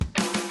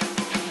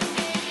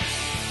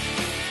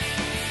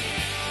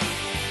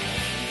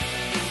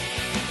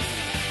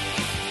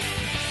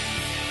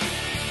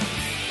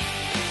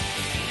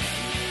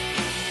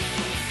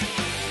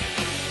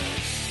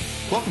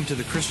Welcome to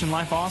the Christian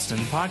Life Austin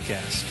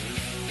podcast.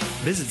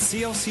 Visit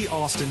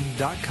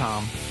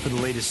clcaustin.com for the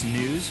latest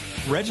news,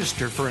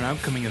 register for an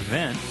upcoming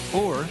event,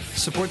 or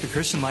support the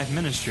Christian Life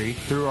Ministry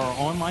through our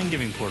online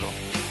giving portal.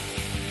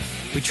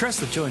 We trust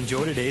that you'll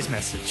enjoy today's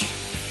message.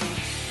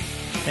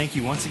 Thank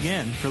you once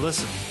again for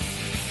listening.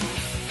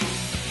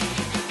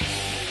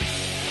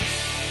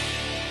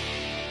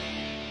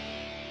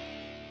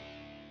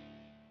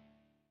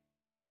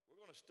 We're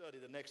going to study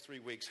the next 3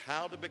 weeks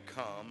how to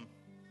become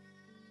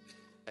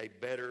a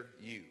better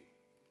you.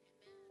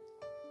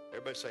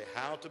 Everybody say,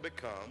 how to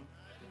become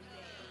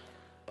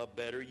a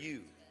better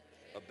you,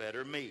 a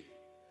better me.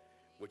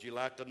 Would you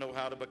like to know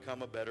how to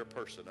become a better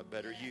person, a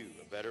better you,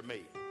 a better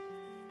me?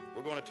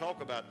 We're going to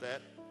talk about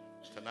that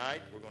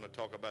tonight. We're going to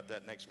talk about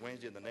that next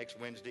Wednesday and the next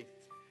Wednesday.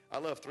 I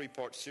love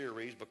three-part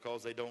series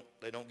because they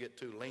don't get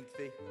too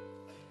lengthy,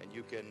 and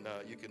you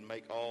can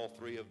make all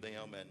three of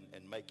them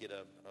and make it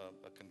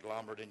a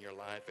conglomerate in your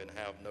life and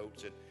have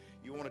notes. And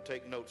you want to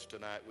take notes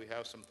tonight. We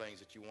have some things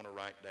that you want to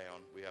write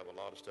down. We have a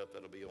lot of stuff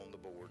that'll be on the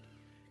board,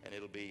 and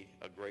it'll be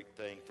a great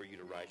thing for you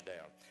to write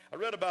down. I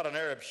read about an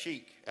Arab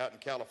sheik out in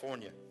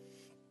California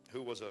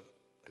who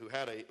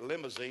had a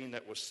limousine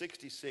that was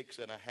 66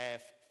 and a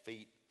half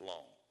feet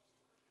long.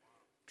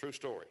 True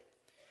story.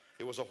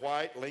 It was a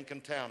white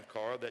Lincoln Town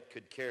Car that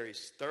could carry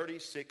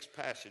 36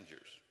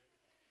 passengers.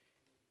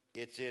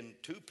 It's in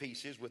two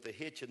pieces with a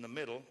hitch in the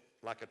middle,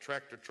 like a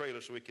tractor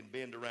trailer so it can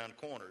bend around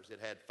corners. It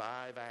had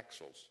 5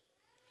 axles.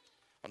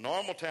 A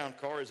normal town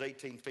car is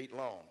 18 feet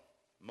long.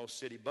 Most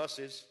city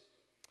buses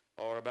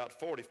are about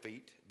 40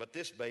 feet, but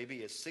this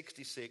baby is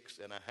 66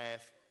 and a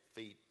half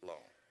feet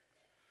long.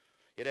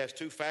 It has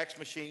 2 fax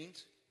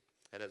machines.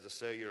 It has a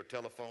cellular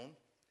telephone.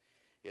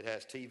 It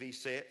has TV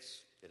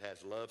sets. It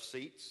has love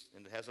seats,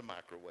 and it has a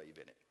microwave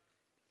in it.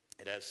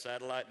 It has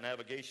satellite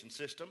navigation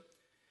system,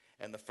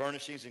 and the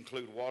furnishings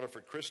include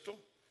Waterford crystal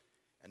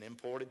and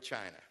imported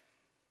china.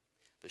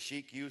 The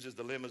sheik uses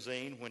the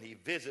limousine when he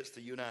visits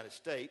the United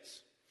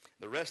States.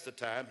 The rest of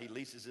the time, he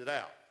leases it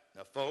out.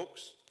 Now,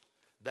 folks,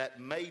 that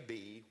may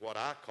be what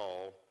I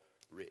call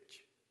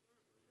rich.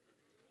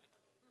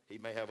 He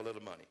may have a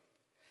little money.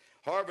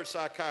 Harvard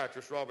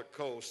psychiatrist Robert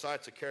Coles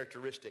cites a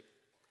characteristic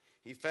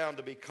he found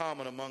to be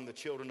common among the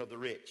children of the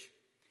rich.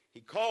 He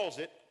calls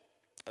it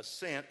a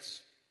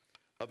sense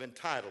of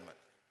entitlement.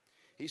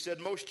 He said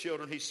most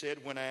children, he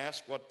said, when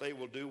asked what they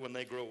will do when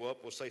they grow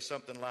up, will say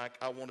something like,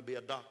 I want to be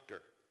a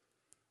doctor.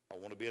 I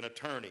want to be an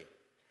attorney.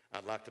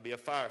 I'd like to be a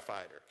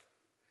firefighter.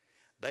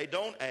 They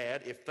don't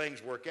add if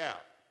things work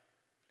out,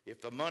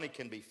 if the money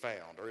can be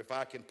found, or if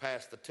I can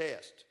pass the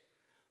test.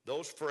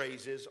 Those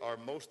phrases are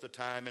most of the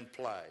time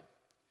implied.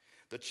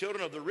 The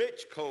children of the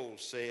rich,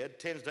 Coles said,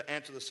 tends to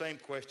answer the same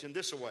question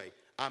this way.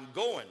 I'm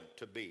going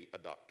to be a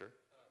doctor.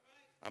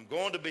 I'm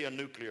going to be a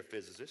nuclear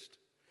physicist.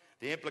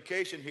 The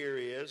implication here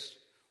is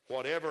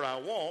whatever I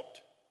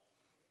want,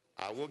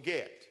 I will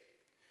get.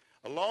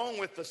 Along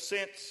with the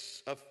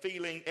sense of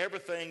feeling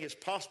everything is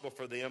possible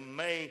for them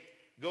may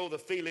go the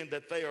feeling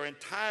that they are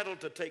entitled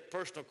to take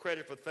personal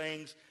credit for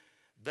things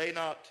they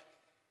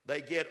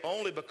get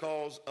only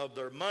because of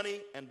their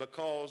money and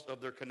because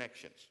of their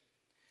connections.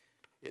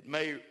 It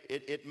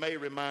may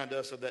remind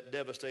us of that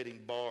devastating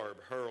barb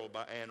hurled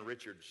by Ann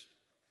Richards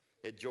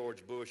at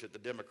George Bush at the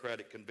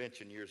Democratic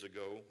Convention years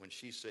ago when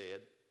she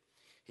said,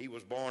 he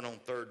was born on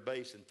third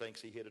base and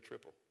thinks he hit a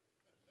triple.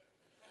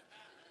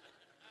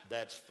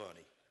 That's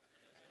funny.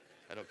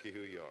 I don't care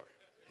who you are.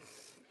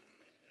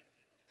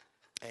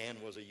 Ann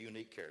was a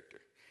unique character.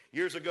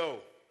 Years ago,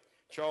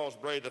 Charles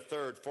Bray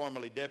III,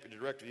 formerly Deputy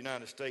Director of the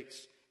United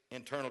States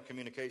Internal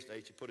Communications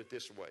Agency, put it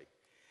this way. He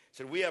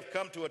said, we have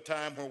come to a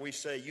time where we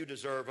say you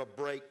deserve a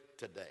break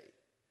today.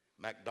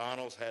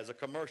 McDonald's has a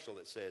commercial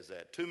that says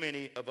that. Too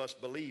many of us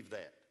believe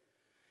that.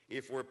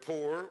 If we're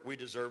poor, we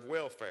deserve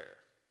welfare.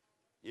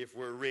 If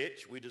we're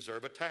rich, we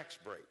deserve a tax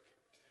break.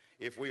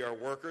 If we are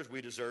workers,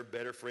 we deserve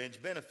better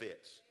fringe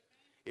benefits.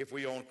 If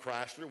we own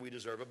Chrysler, we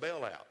deserve a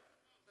bailout.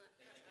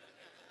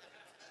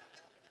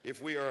 If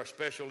we are a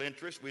special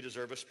interest, we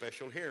deserve a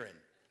special hearing.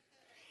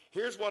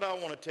 Here's what I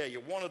want to tell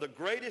you. One of the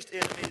greatest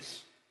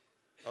enemies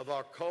of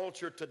our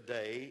culture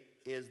today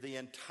is the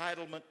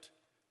entitlement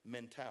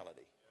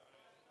mentality.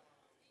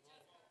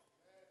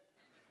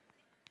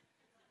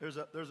 There's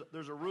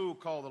a rule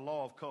called the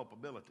law of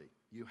culpability.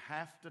 You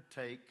have to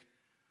take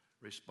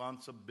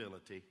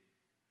responsibility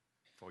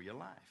for your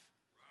life.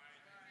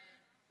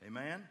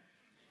 Amen?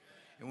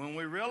 And when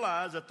we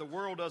realize that the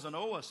world doesn't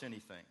owe us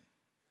anything,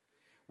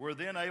 we're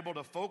then able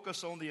to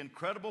focus on the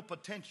incredible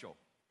potential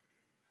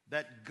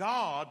that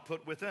God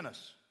put within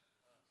us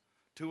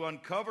to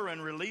uncover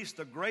and release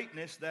the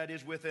greatness that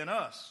is within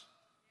us.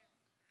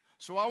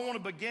 So I want to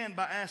begin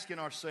by asking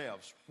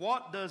ourselves,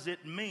 what does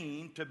it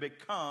mean to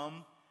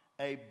become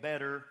a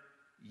better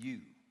you?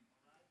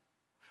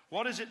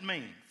 What does it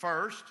mean?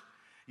 First,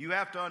 you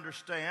have to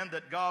understand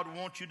that God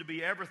wants you to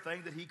be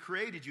everything that He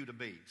created you to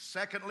be.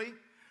 Secondly,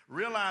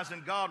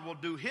 realizing God will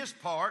do His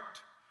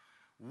part,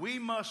 we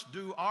must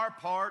do our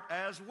part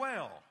as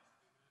well.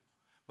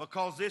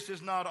 Because this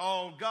is not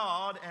all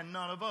God and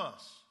none of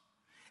us.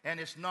 And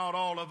it's not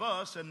all of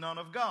us and none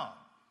of God.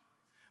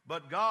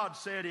 But God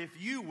said, if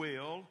you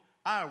will,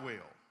 I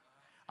will.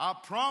 I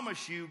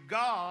promise you,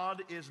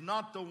 God is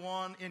not the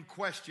one in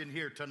question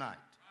here tonight.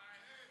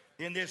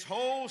 In this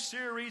whole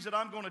series that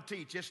I'm going to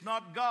teach, it's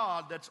not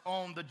God that's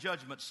on the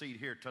judgment seat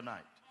here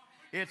tonight.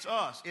 It's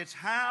us. It's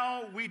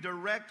how we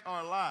direct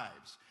our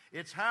lives.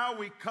 It's how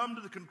we come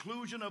to the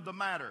conclusion of the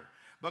matter.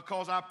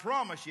 Because I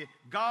promise you,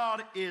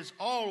 God is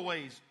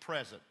always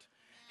present.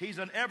 He's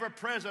an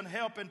ever-present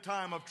help in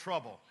time of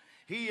trouble.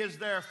 He is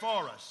there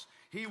for us.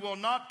 He will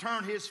not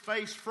turn his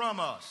face from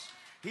us.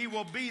 He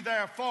will be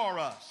there for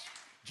us.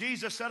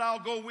 Jesus said, I'll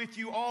go with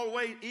you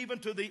always, even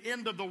to the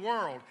end of the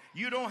world.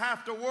 You don't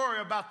have to worry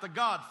about the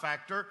God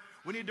factor.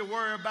 We need to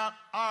worry about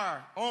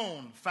our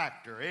own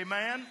factor.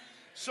 Amen?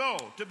 So,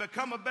 to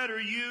become a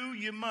better you,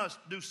 you must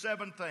do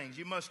 7 things.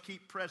 You must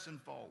keep pressing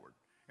forward.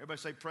 Everybody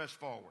say press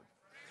forward.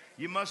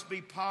 You must be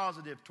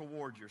positive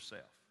toward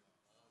yourself.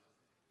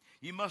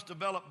 You must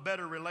develop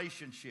better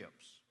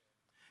relationships.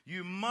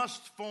 You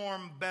must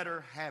form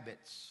better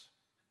habits.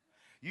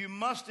 You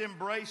must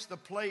embrace the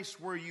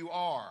place where you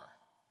are.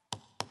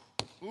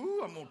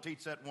 Ooh, I'm going to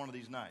teach that one of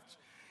these nights.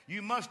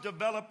 You must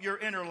develop your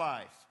inner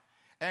life.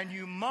 And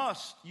you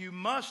must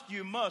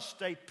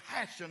stay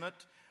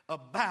passionate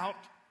about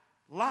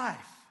life.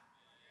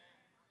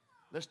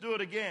 Let's do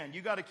it again.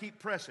 You got to keep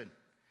pressing.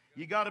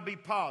 You got to be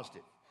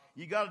positive.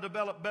 You got to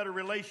develop better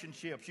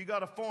relationships. You got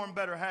to form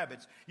better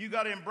habits. You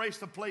got to embrace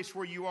the place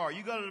where you are.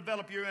 You got to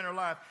develop your inner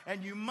life.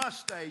 And you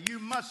must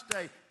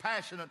stay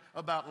passionate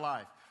about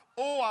life.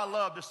 Oh, I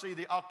love to see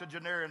the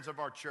octogenarians of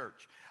our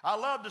church. I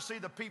love to see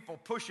the people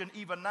pushing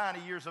even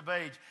 90 years of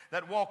age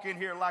that walk in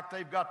here like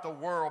they've got the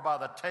world by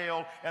the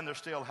tail and they're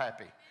still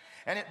happy.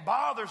 And it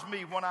bothers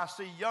me when I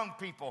see young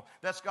people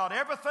that's got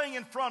everything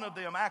in front of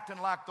them acting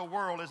like the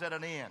world is at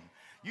an end.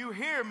 You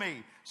hear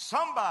me?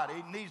 Somebody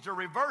needs to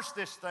reverse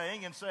this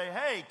thing and say,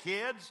 hey,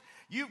 kids,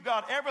 you've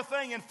got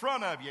everything in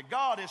front of you.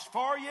 God is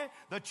for you.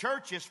 The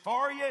church is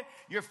for you.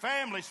 Your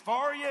family's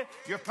for you.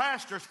 Your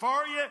pastor's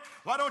for you.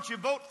 Why don't you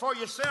vote for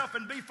yourself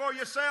and be for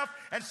yourself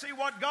and see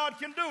what God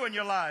can do in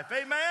your life?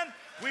 Amen?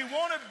 We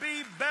want to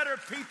be better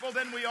people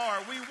than we are.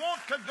 We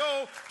want to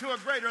go to a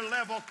greater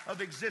level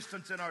of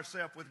existence in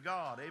ourselves with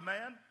God.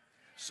 Amen?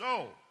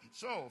 So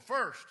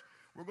first,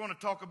 we're going to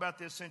talk about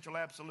the essential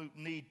absolute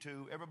need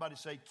to, everybody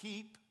say,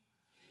 keep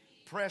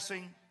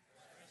pressing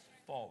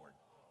forward.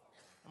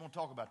 I'm going to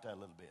talk about that a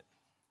little bit.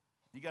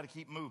 You got to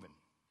keep moving.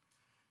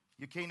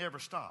 You can't ever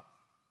stop.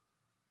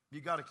 You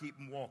got to keep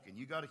walking.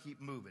 You got to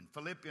keep moving.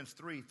 Philippians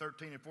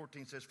 3:13 and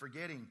 14 says,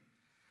 forgetting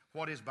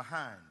what is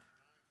behind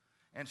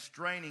and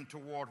straining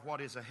toward what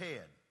is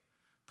ahead.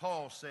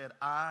 Paul said,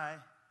 I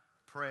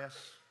press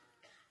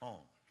on.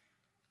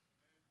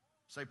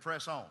 Say,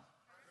 press on.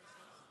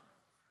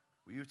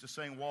 We used to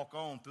sing, walk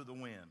on through the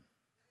wind.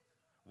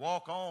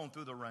 Walk on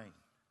through the rain.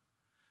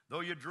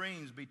 Though your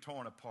dreams be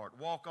torn apart.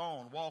 Walk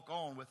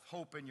on with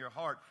hope in your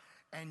heart.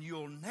 And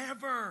you'll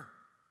never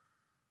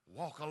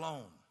walk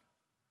alone.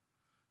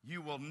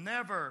 You will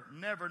never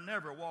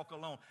walk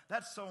alone.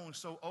 That song's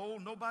so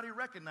old, nobody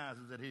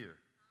recognizes it here.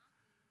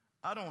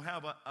 I don't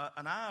have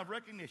an eye of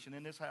recognition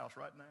in this house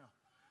right now.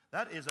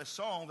 That is a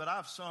song that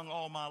I've sung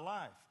all my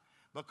life.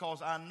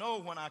 Because I know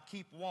when I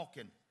keep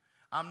walking,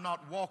 I'm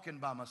not walking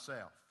by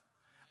myself.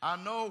 I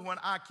know when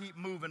I keep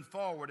moving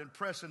forward and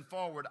pressing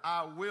forward,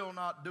 I will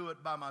not do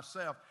it by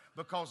myself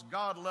because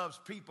God loves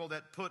people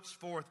that puts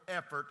forth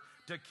effort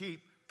to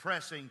keep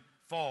pressing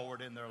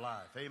forward in their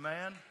life.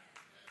 Amen?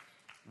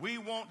 We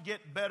won't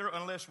get better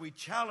unless we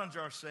challenge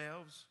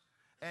ourselves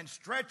and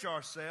stretch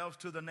ourselves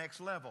to the next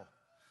level.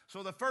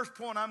 So the first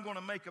point I'm going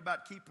to make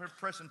about keep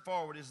pressing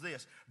forward is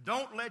this.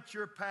 Don't let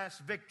your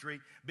past victory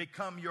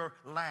become your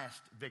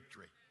last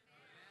victory.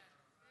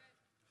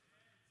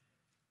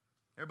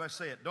 Everybody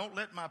say it. Don't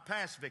let my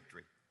past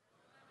victory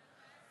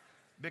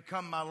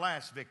become my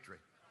last victory.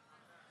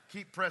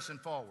 Keep pressing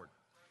forward.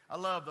 I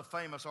love the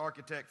famous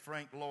architect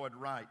Frank Lloyd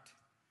Wright,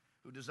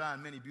 who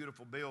designed many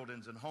beautiful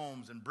buildings and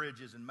homes and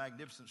bridges and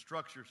magnificent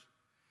structures.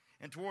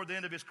 And toward the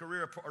end of his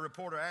career, a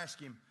reporter asked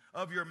him,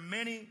 of your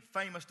many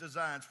famous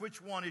designs,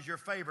 which one is your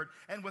favorite?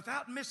 And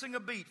without missing a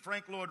beat,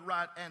 Frank Lloyd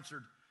Wright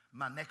answered,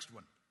 my next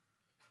one.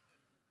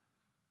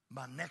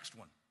 My next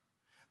one.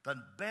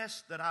 The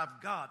best that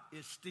I've got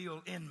is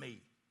still in me.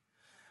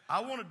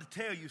 I wanted to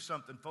tell you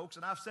something, folks,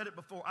 and I've said it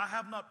before. I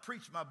have not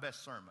preached my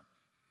best sermon.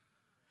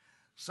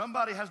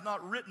 Somebody has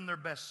not written their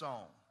best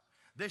song.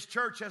 This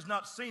church has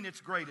not seen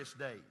its greatest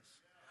days.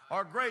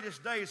 Our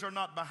greatest days are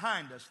not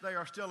behind us. They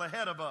are still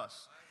ahead of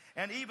us.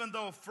 And even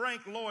though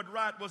Frank Lloyd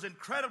Wright was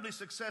incredibly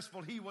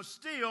successful, he was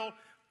still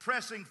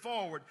pressing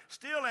forward,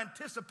 still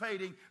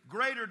anticipating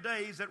greater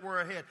days that were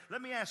ahead.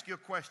 Let me ask you a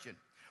question.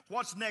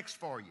 What's next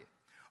for you?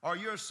 Are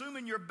you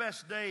assuming your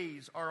best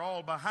days are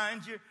all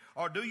behind you?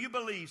 Or do you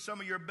believe some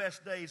of your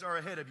best days are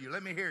ahead of you?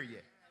 Let me hear you.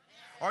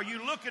 Are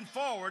you looking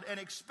forward and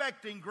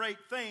expecting great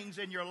things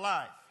in your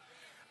life?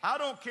 I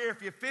don't care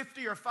if you're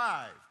 50 or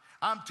 5.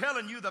 I'm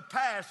telling you, the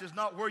past is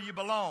not where you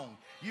belong.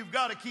 You've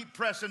got to keep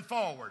pressing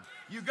forward.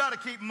 You've got to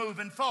keep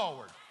moving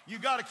forward.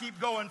 You've got to keep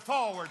going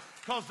forward,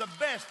 because the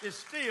best is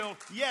still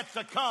yet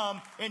to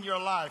come in your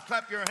life.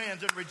 Clap your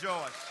hands and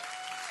rejoice.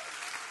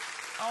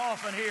 I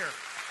often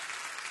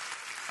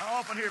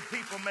hear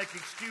people make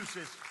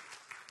excuses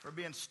for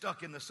being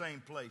stuck in the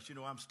same place. You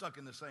know, I'm stuck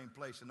in the same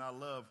place, and I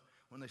love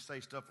when they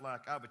say stuff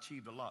like, I've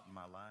achieved a lot in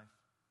my life.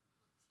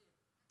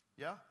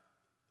 Yeah?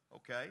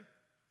 Okay.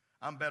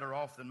 I'm better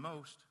off than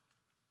most.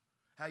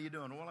 How you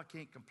doing? Well, I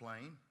can't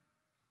complain.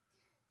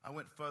 I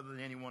went further than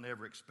anyone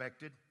ever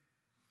expected.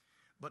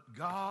 But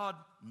God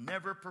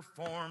never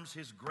performs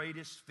his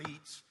greatest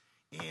feats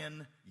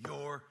in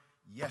your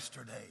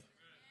yesterday.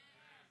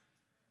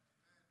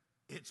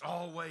 It's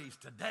always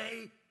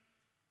today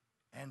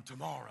and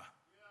tomorrow.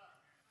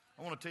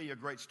 I want to tell you a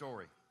great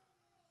story.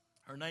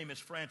 Her name is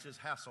Frances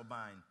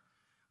Hasselbein.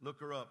 Look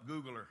her up.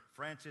 Google her.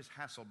 Frances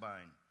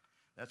Hasselbein.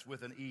 That's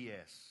with an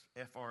E-S.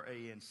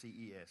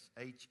 F-R-A-N-C-E-S.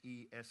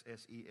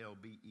 H-E-S-S-E-L-B-E-I-N.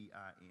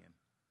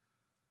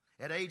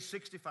 At age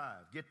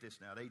 65, get this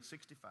now, at age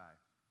 65,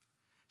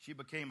 she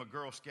became a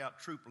Girl Scout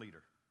troop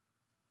leader.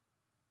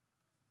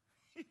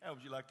 How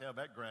would you like to have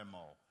that, Grandma?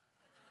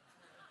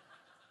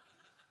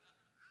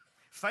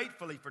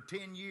 Faithfully for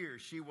 10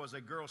 years, she was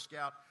a Girl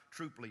Scout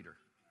troop leader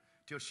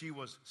till she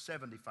was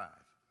 75.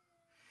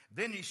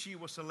 Then she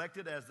was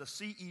selected as the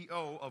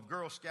CEO of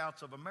Girl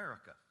Scouts of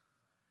America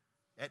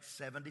at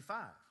 75.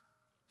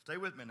 Stay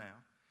with me now.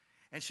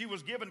 And she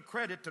was given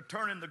credit to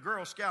turning the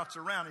Girl Scouts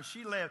around, and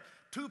she led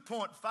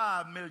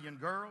 2.5 million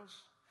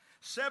girls,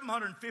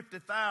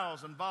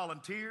 750,000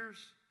 volunteers,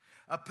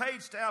 a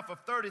paid staff of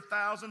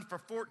 30,000 for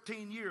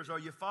 14 years. Are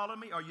you following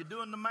me? Are you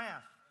doing the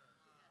math?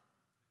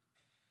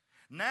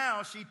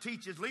 Now she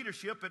teaches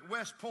leadership at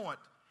West Point,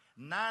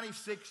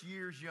 96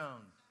 years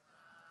young.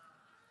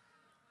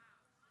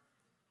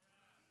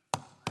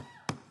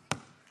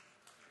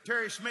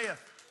 Terry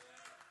Smith,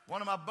 one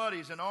of my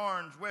buddies in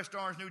Orange, West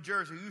Orange, New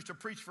Jersey, who used to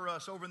preach for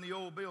us over in the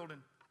old building,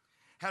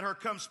 had her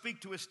come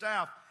speak to his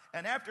staff.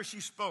 And after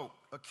she spoke,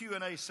 a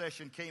Q&A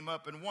session came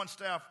up, and one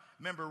staff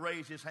member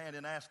raised his hand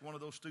and asked one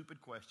of those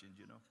stupid questions,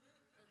 you know.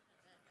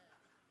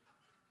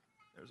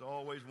 There's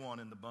always one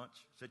in the bunch.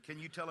 Said, can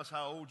you tell us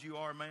how old you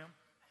are, ma'am?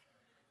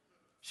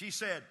 She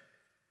said,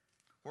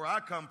 where I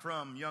come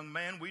from, young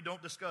man, we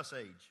don't discuss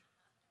age.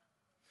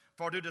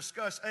 For to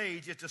discuss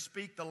age is to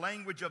speak the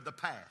language of the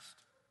past.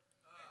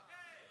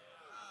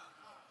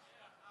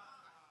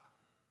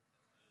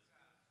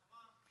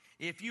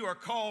 If you are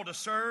called to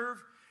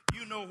serve,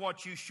 you know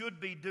what you should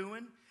be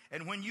doing.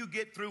 And when you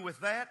get through with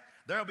that,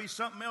 there'll be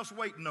something else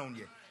waiting on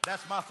you.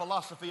 That's my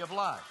philosophy of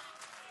life.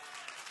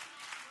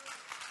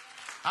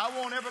 I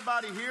want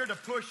everybody here to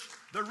push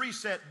the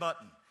reset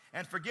button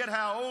and forget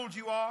how old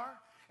you are,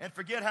 and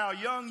forget how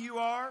young you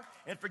are,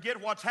 and forget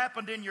what's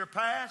happened in your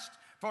past.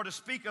 For to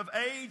speak of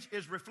age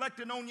is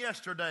reflecting on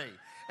yesterday.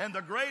 And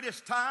the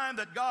greatest time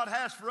that God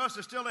has for us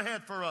is still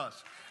ahead for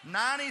us.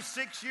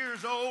 96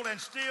 years old and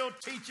still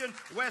teaching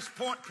West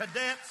Point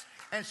cadets.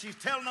 And she's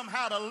telling them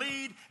how to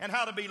lead and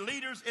how to be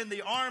leaders in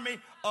the Army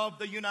of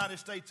the United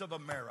States of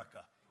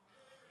America.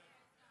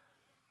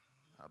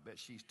 I bet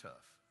she's tough.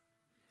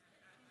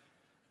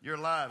 Your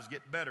lives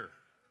get better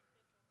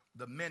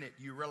the minute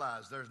you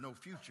realize there's no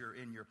future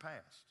in your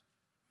past.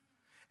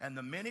 And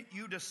the minute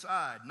you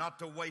decide not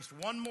to waste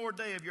one more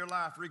day of your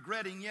life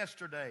regretting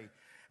yesterday,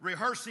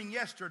 rehearsing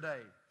yesterday,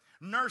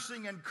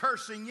 nursing and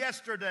cursing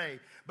yesterday,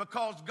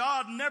 because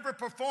God never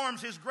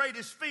performs his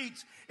greatest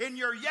feats in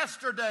your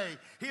yesterday.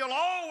 He'll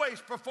always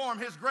perform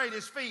his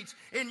greatest feats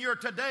in your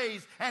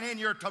todays and in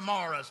your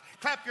tomorrows.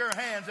 Clap your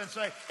hands and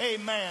say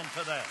amen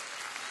to that.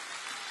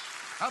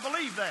 I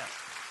believe that.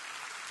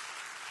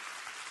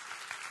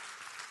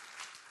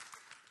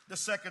 The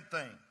second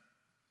thing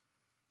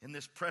in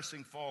this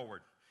pressing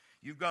forward,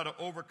 you've got to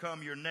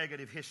overcome your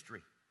negative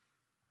history.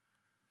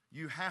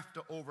 You have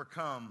to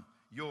overcome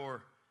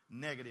your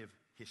negative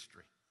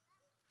history.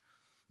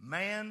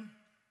 Man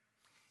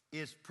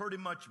is pretty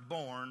much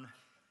born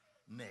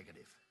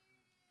negative.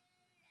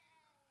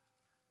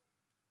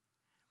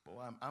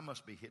 Boy, I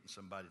must be hitting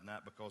somebody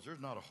tonight, because there's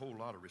not a whole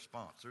lot of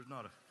response.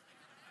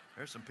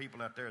 There's some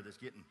people out there that's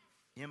getting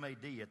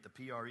M-A-D at the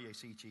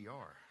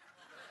P-R-E-A-C-H-E-R.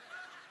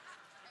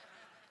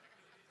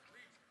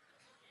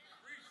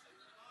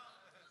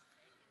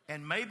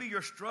 And maybe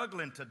you're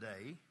struggling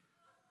today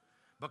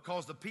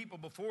because the people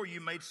before you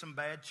made some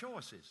bad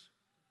choices.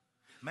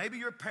 Maybe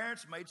your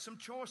parents made some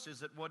choices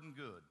that wasn't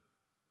good.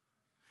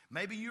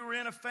 Maybe you were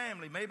in a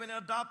family, maybe an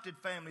adopted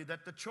family,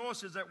 that the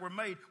choices that were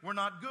made were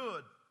not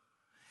good.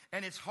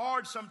 And it's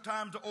hard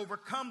sometimes to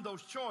overcome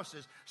those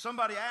choices.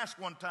 Somebody asked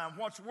one time,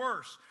 what's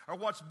worse or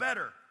what's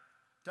better?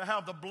 To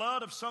have the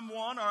blood of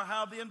someone or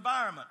have the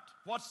environment?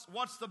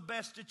 What's the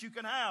best that you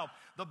can have?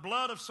 The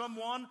blood of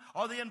someone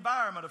or the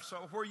environment of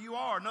where you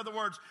are? In other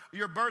words,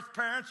 your birth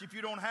parents, if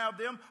you don't have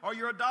them, or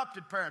your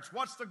adopted parents.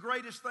 What's the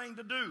greatest thing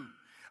to do?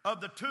 Of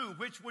the two,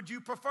 which would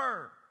you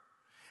prefer?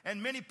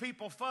 And many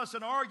people fuss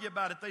and argue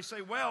about it. They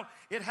say, well,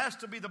 it has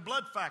to be the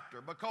blood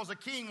factor because a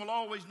king will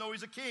always know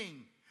he's a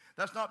king.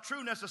 That's not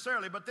true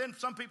necessarily. But then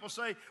some people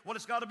say, well,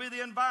 it's got to be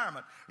the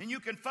environment. And you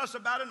can fuss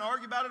about it and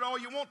argue about it all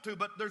you want to,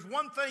 but there's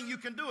one thing you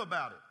can do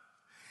about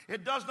it.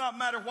 It does not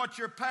matter what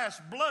your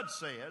past blood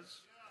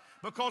says,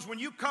 because when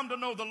you come to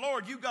know the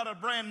Lord, you've got a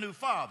brand new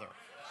father.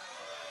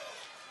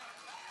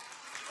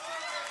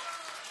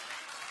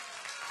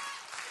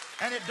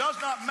 And it does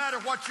not matter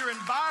what your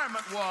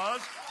environment was.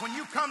 When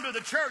you come to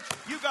the church,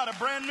 you got a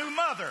brand new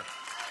mother.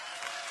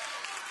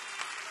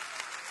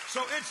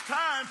 So it's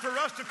time for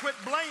us to quit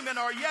blaming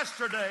our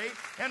yesterday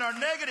and our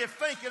negative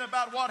thinking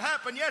about what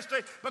happened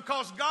yesterday,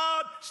 because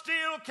God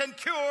still can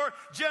cure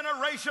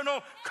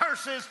generational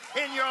curses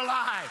in your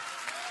life.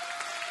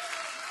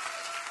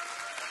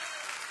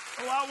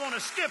 Oh, I want to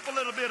skip a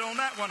little bit on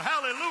that one.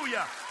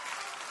 Hallelujah.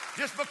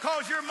 Just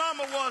because your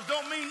mama was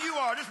don't mean you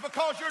are. Just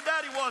because your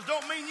daddy was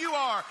don't mean you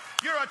are.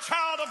 You're a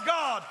child of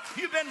God.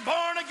 You've been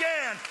born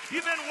again.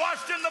 You've been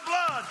washed in the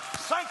blood,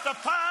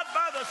 sanctified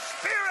by the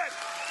Spirit.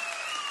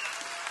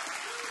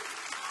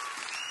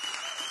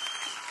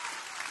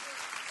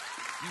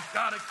 You've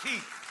got to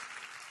keep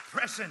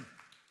pressing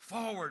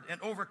forward and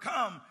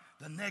overcome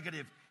the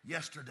negative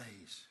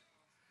yesterdays.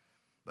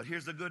 But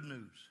here's the good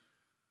news.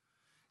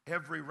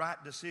 Every right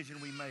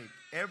decision we make,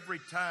 every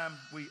time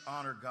we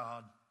honor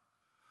God,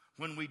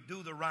 when we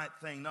do the right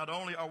thing, not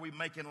only are we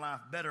making life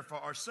better for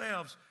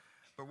ourselves,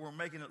 but we're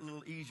making it a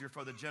little easier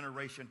for the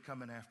generation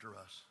coming after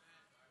us.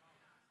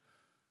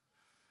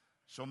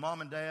 So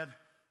mom and dad,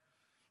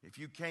 if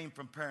you came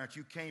from parents,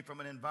 you came from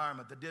an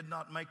environment that did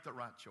not make the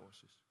right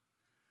choices,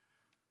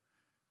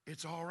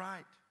 it's all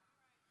right.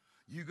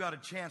 You got a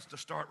chance to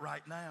start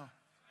right now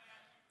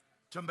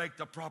to make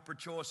the proper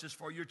choices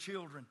for your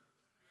children,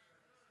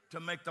 to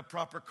make the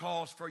proper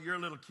calls for your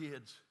little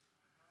kids,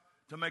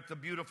 to make the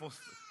beautiful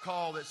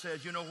call that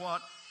says, you know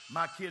what,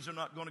 my kids are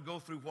not going to go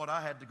through what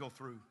I had to go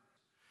through.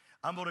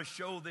 I'm going to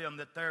show them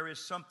that there is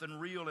something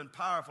real and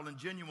powerful and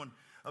genuine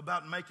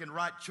about making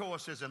right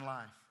choices in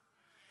life.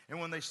 And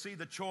when they see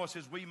the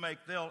choices we make,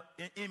 they'll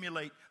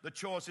emulate the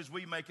choices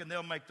we make, and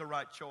they'll make the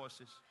right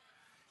choices.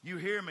 You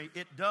hear me?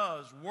 It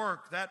does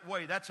work that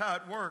way. That's how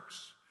it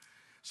works.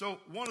 So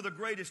one of the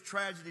greatest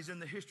tragedies in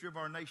the history of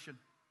our nation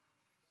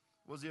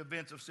was the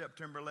events of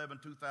September 11,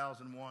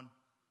 2001.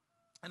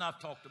 And I've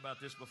talked about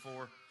this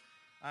before.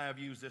 I have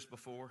used this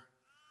before.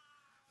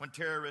 When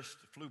terrorists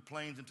flew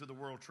planes into the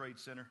World Trade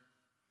Center.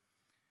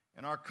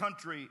 And our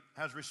country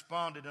has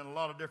responded in a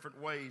lot of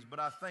different ways, but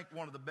I think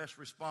one of the best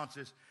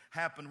responses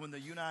happened when the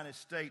United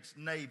States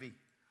Navy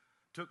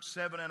took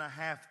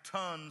 7.5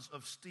 tons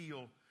of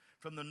steel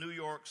from the New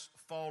York's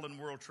fallen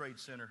World Trade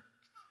Center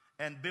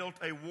and built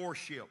a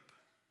warship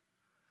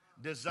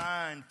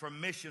designed for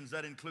missions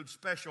that include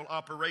special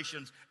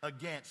operations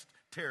against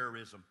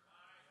terrorism.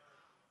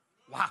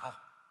 Wow.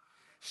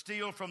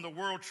 Steel from the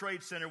World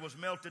Trade Center was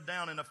melted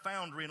down in a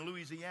foundry in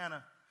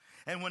Louisiana.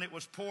 And when it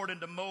was poured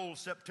into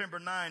molds September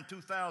 9,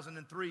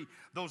 2003,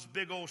 those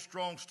big old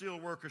strong steel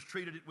workers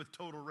treated it with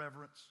total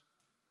reverence.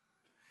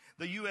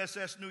 The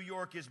USS New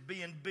York is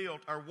being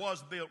built, or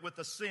was built, with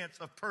a sense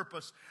of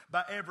purpose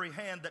by every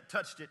hand that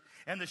touched it.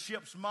 And the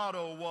ship's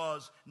motto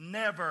was,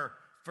 never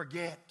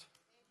forget.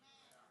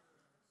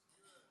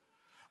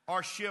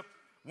 Our ship,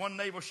 one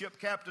naval ship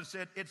captain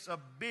said, it's a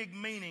big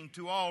meaning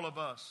to all of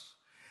us.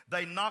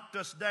 They knocked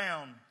us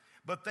down,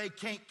 but they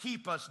can't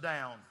keep us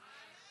down.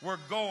 We're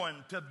going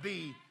to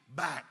be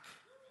back.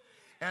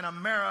 And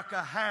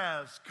America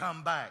has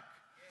come back.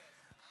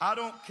 I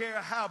don't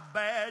care how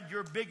bad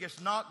your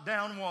biggest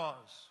knockdown was.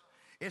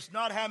 It's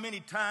not how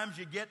many times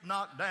you get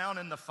knocked down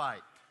in the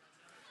fight.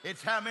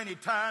 It's how many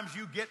times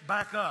you get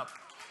back up.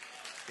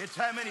 It's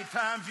how many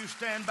times you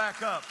stand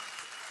back up.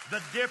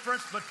 The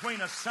difference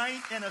between a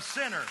saint and a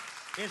sinner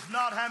is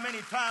not how many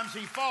times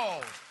he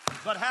falls,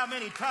 but how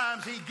many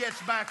times he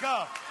gets back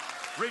up.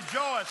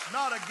 Rejoice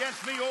not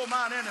against me, O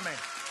mine enemy.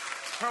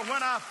 For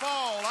when I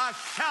fall, I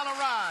shall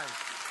arise.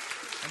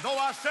 And though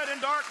I sit in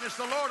darkness,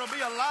 the Lord will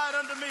be a light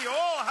unto me.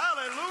 Oh,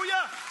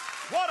 hallelujah.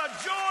 What a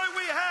joy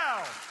we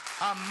have.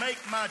 I make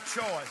my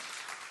choice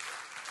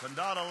to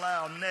not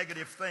allow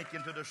negative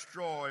thinking to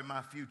destroy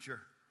my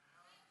future.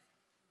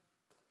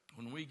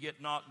 When we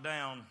get knocked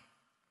down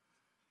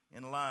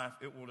in life,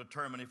 it will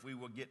determine if we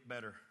will get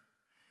better.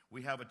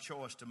 We have a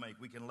choice to make.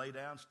 We can lay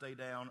down, stay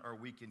down, or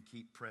we can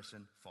keep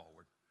pressing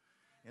forward.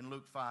 In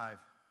Luke 5,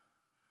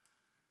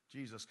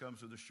 Jesus comes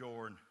to the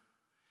shore and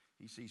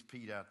he sees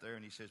Pete out there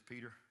and he says,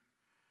 Peter,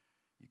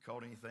 you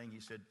caught anything?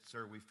 He said,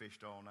 sir, we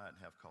fished all night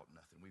and have caught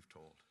nothing. We've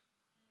toiled.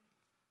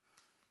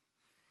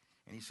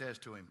 And he says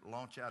to him,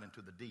 launch out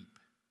into the deep.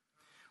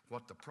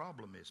 What the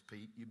problem is,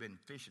 Pete, you've been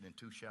fishing in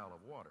too shallow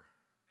water.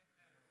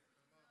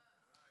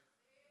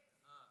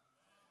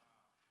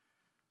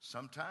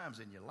 Sometimes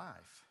in your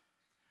life,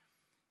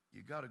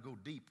 you got to go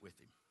deep with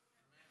him.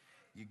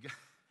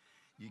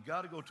 You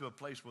got to go to a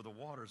place where the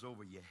water's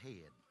over your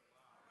head.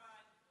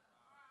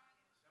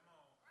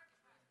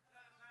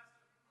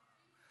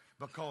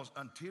 Because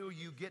until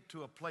you get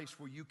to a place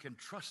where you can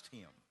trust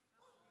him,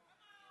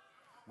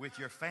 with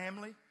your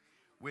family,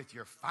 with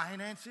your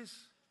finances.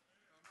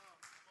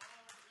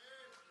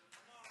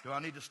 Do I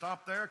need to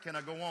stop there? Can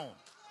I go on?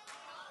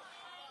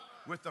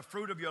 With the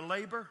fruit of your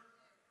labor,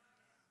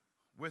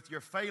 with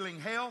your failing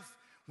health,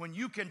 when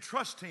you can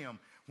trust him,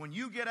 when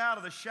you get out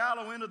of the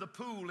shallow end of the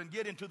pool and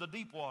get into the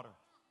deep water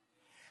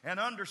and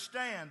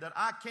understand that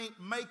I can't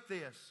make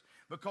this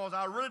because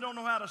I really don't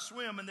know how to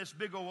swim in this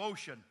big old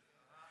ocean,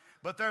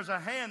 but there's a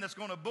hand that's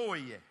going to buoy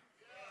you.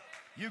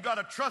 You've got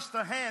to trust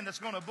the hand that's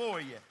going to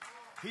buoy you.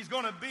 He's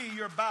going to be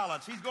your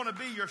balance. He's going to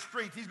be your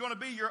strength. He's going to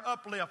be your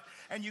uplift.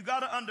 And you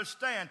got to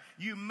understand,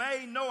 you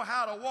may know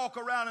how to walk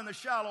around in the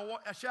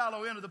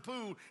shallow end of the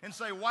pool and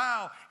say,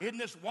 wow, isn't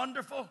this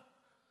wonderful?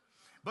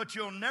 But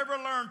you'll never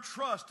learn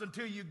trust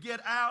until you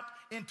get out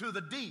into the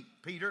deep,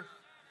 Peter.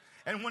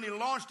 And when he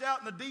launched out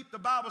in the deep, the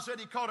Bible said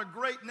he caught a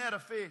great net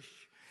of fish.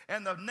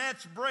 And the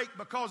nets break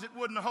because it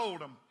wouldn't hold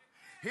them.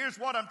 Here's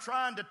what I'm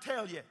trying to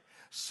tell you.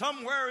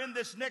 Somewhere in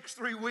this next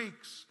 3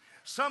 weeks,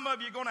 some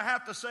of you are going to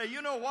have to say,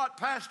 you know what,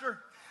 Pastor?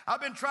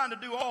 I've been trying to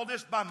do all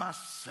this by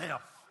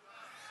myself.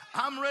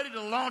 I'm ready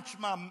to launch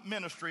my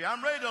ministry.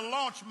 I'm ready to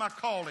launch my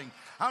calling.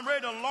 I'm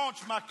ready to launch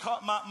my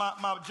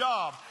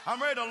job.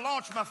 I'm ready to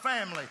launch my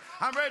family.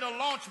 I'm ready to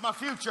launch my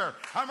future.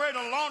 I'm ready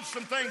to launch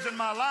some things in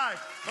my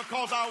life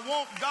because I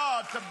want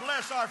God to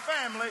bless our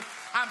family.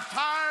 I'm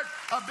tired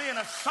of being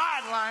a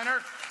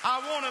sideliner.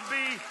 I want to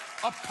be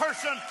a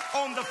person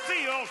on the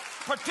field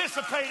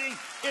participating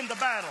in the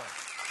battle.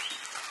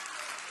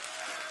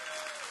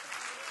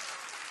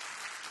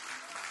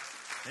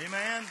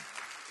 Amen.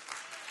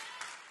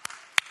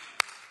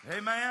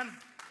 Amen.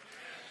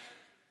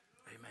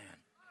 Amen.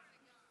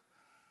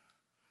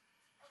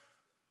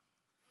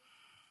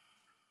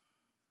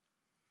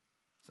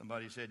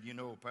 Somebody said, you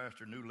know,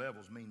 Pastor, new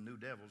levels mean new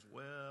devils.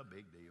 Well,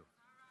 big deal.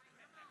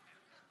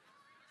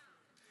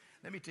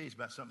 Let me tell you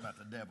about something about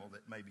the devil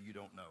that maybe you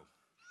don't know.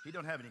 He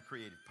don't have any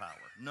creative power.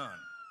 None.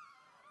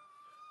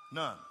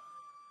 None.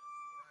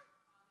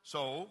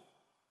 So,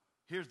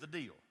 here's the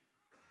deal.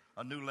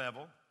 A new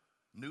level,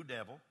 new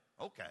devil.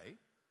 Okay.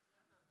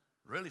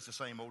 Really, it's the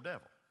same old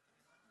devil.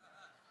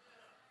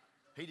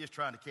 He's just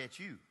trying to catch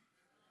you.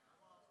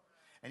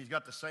 And he's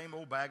got the same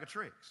old bag of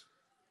tricks.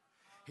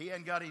 He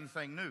hasn't got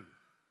anything new.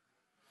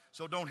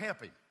 So don't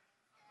help him.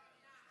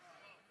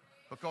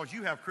 Because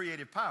you have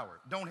creative power.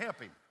 Don't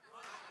help him.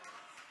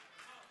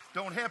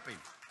 Don't help him.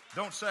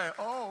 Don't say,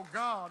 oh,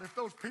 God, if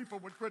those people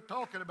would quit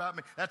talking about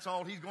me. That's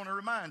all he's going to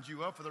remind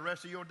you of for the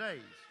rest of your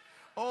days.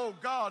 Oh,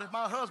 God, if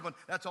my husband,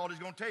 that's all he's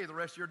going to tell you the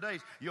rest of your days.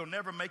 You'll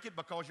never make it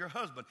because your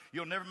husband.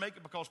 You'll never make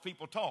it because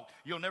people talk.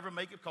 You'll never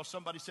make it because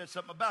somebody said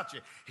something about you.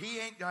 He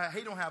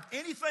don't have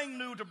anything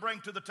new to bring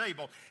to the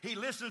table. He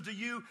listens to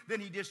you, then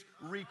he just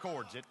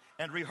records it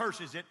and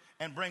rehearses it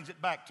and brings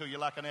it back to you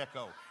like an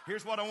echo.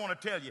 Here's what I want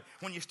to tell you.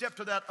 When you step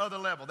to that other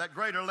level, that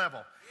greater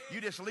level, you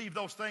just leave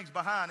those things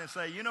behind and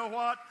say, you know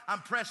what? I'm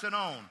pressing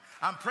on.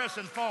 I'm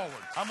pressing forward.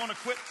 I'm going to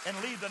quit and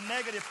leave the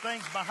negative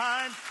things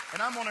behind,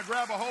 and I'm going to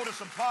grab a hold of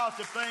some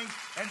positive things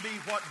and be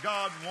what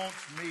God wants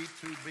me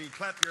to be.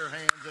 Clap your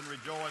hands and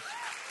rejoice.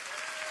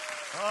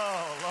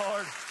 Oh,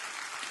 Lord.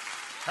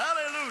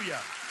 Hallelujah.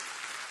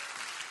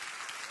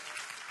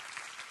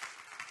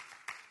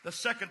 The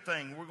second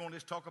thing, we're going to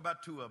just talk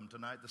about two of them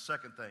tonight. The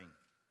second thing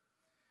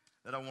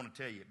that I want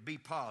to tell you, be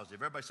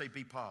positive. Everybody say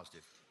be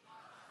positive.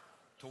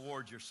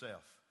 Towards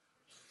yourself.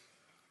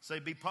 Say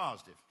be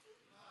positive.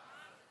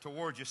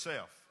 Towards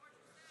yourself.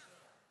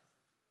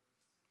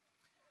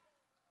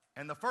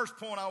 And the first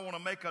point I want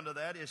to make under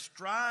that is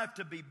strive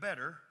to be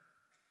better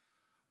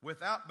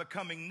without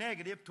becoming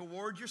negative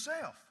towards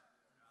yourself.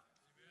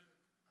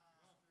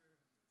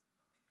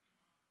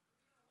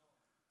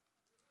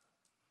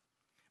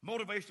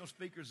 Motivational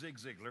speaker Zig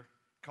Ziglar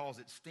calls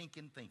it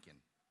stinking thinking.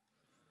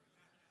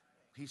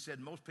 He said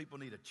most people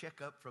need a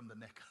checkup from the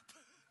neck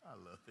up.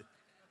 I love it.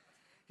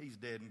 He's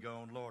dead and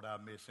gone. Lord, I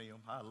miss him.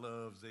 I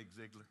love Zig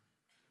Ziglar.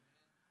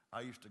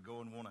 I used to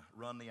go and want to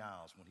run the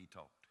aisles when he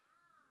talked.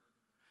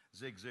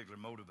 Zig Ziglar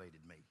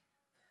motivated me.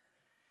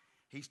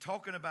 He's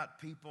talking about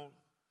people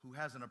who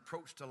has an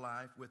approach to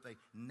life with a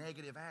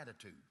negative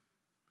attitude.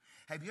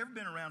 Have you ever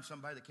been around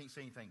somebody that can't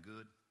say anything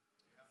good?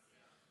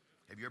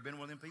 Have you ever been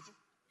one of them people?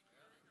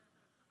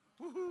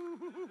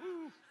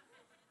 Woo-hoo-hoo-hoo-hoo.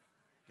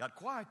 Got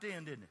quiet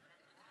then, didn't it?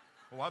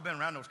 Oh, I've been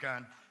around those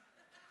kind.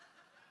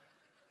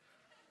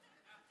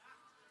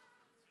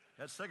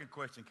 That second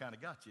question kind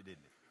of got you,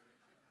 didn't it?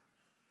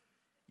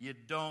 You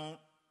don't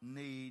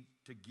need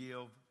to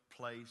give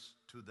place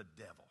to the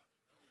devil.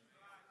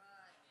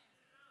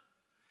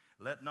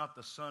 Let not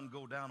the sun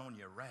go down on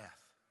your wrath.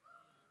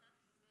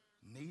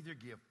 Neither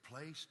give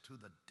place to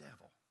the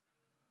devil.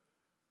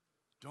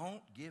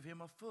 Don't give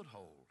him a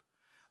foothold.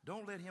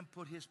 Don't let him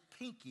put his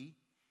pinky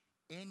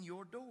in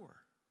your door.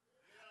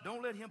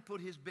 Don't let him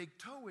put his big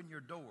toe in your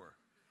door.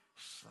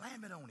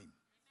 Slam it on him.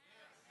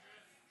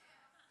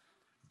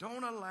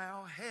 Don't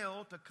allow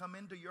hell to come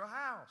into your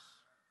house.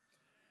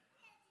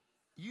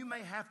 You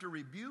may have to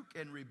rebuke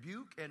and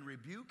rebuke and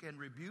rebuke and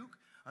rebuke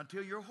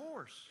until you're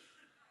hoarse.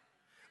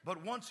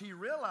 But once he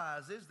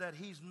realizes that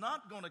he's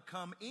not going to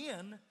come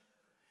in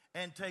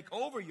and take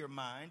over your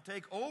mind,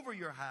 take over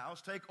your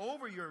house, take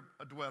over your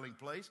dwelling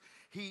place,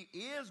 he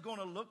is going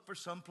to look for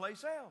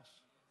someplace else.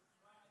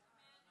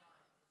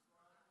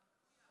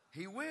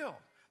 He will.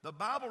 The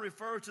Bible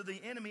refers to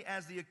the enemy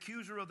as the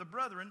accuser of the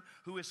brethren,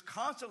 who is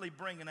constantly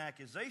bringing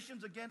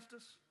accusations against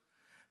us,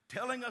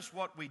 telling us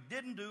what we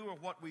didn't do or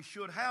what we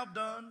should have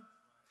done.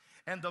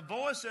 And the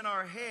voice in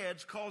our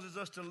heads causes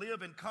us to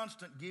live in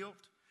constant guilt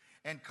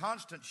and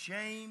constant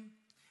shame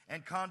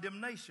and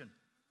condemnation.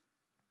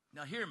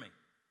 Now hear me.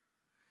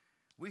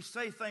 We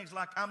say things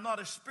like, I'm not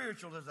as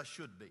spiritual as I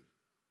should be.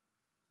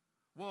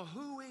 Well,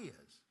 who is?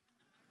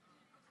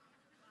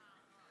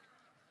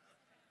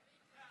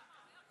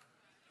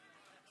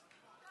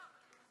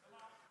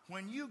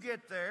 When you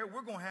get there,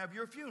 we're going to have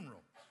your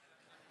funeral.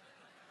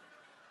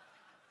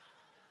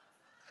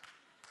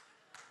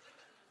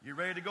 You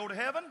ready to go to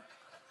heaven?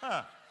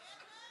 Huh?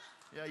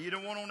 Yeah, you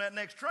don't want on that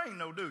next train,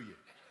 though, do you?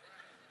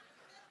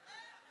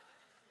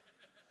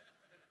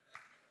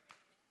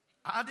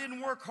 I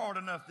didn't work hard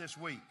enough this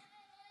week.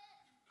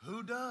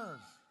 Who does?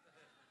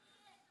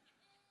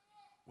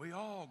 We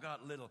all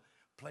got little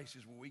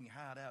places where we can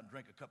hide out and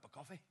drink a cup of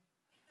coffee.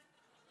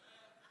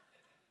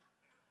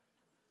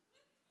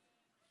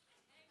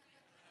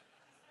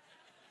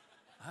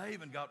 I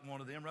even got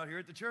one of them right here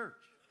at the church.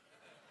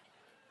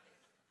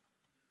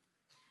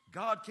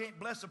 God can't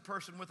bless a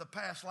person with a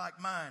past like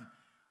mine.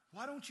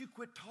 Why don't you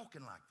quit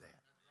talking like that?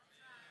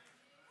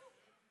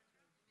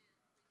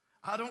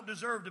 I don't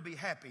deserve to be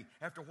happy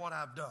after what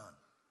I've done.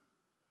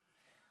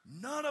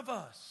 None of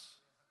us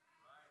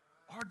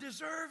are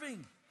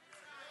deserving.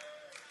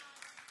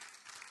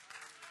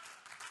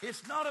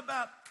 It's not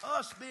about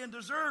us being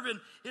deserving.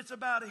 It's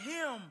about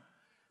Him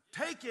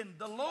taking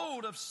the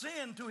load of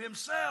sin to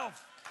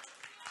Himself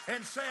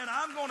and saying,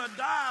 I'm going to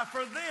die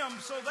for them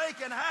so they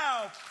can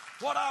have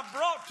what I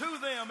brought to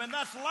them, and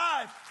that's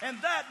life, and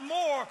that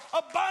more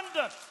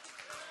abundant.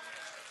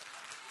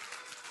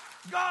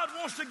 God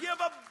wants to give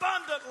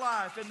abundant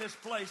life in this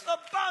place,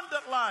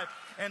 abundant life.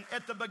 And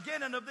at the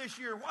beginning of this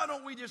year, why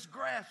don't we just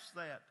grasp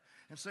that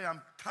and say,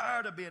 I'm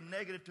tired of being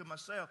negative to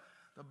myself.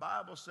 The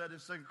Bible said in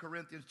 2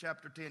 Corinthians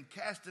chapter 10,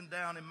 casting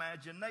down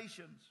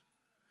imaginations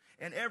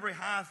and every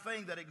high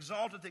thing that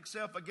exalteth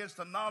itself against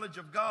the knowledge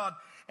of God,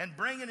 and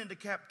bringing into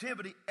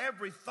captivity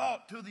every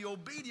thought to the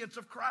obedience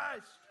of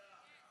Christ.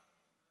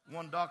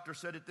 One doctor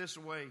said it this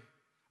way,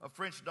 a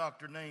French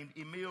doctor named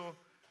Emile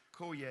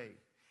Coué.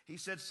 He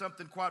said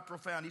something quite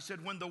profound. He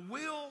said, when the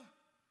will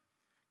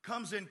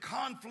comes in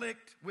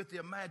conflict with the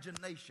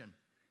imagination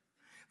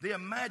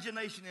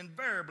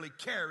invariably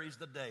carries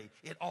the day.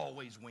 It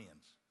always wins.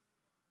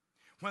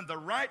 When the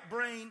right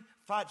brain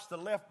fights the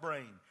left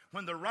brain,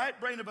 when the right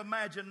brain of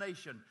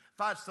imagination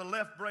fights the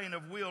left brain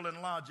of will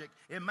and logic,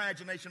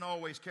 imagination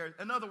always carries.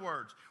 In other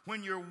words,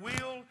 when your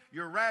will,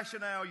 your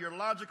rationale, your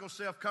logical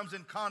self comes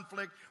in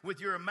conflict with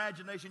your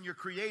imagination, your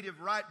creative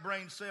right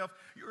brain self,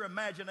 your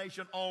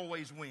imagination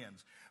always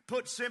wins.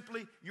 Put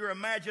simply, your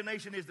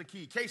imagination is the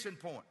key. Case in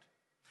point,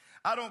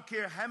 I don't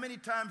care how many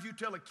times you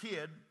tell a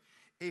kid,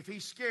 if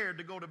he's scared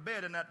to go to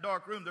bed in that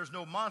dark room, there's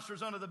no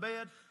monsters under the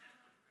bed,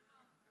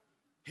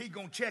 he's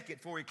going to check it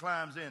before he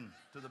climbs in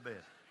to the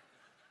bed.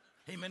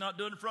 He may not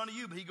do it in front of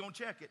you, but he's going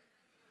to check it.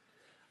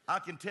 I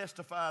can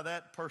testify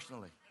that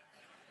personally.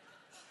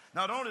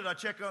 Not only did I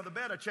check under the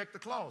bed, I checked the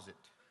closet.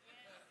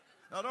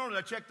 Not only did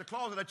I check the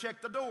closet, I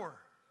checked the door.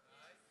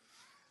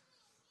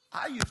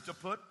 I used to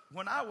put,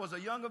 when I was a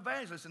young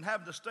evangelist and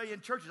having to stay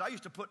in churches, I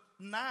used to put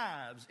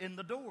knives in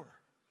the door.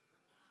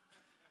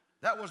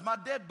 That was my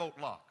deadbolt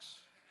locks.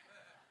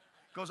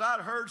 Because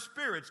I'd heard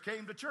spirits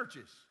came to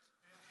churches.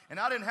 And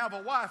I didn't have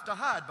a wife to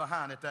hide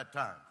behind at that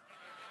time.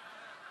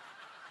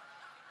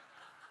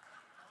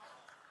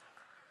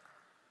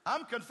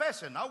 I'm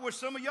confessing. I wish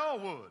some of y'all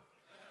would.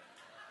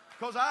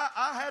 Because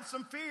I had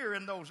some fear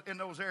in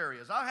those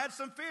areas. I had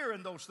some fear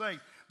in those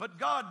things. But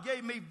God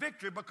gave me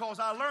victory because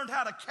I learned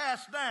how to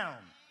cast down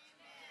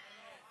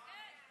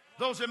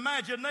those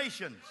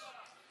imaginations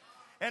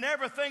and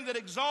everything that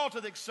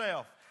exalted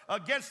itself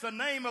against the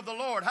name of the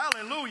Lord.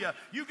 Hallelujah.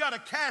 You got to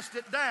cast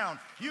it down.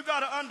 You got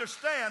to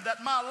understand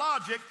that my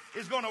logic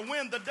is going to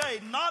win the day,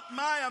 not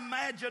my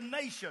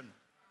imagination.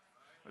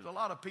 There's a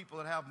lot of people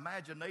that have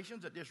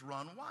imaginations that just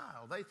run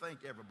wild. They think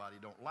everybody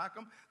don't like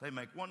them. They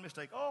make one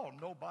mistake. Oh,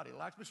 nobody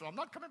likes me, so I'm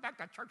not coming back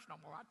to church no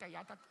more. I tell you.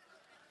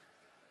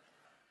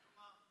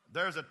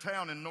 There's a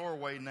town in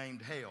Norway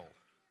named Hale.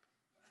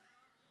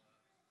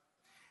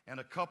 And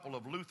a couple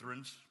of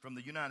Lutherans from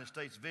the United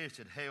States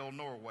visited Hale,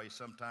 Norway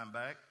some time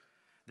back.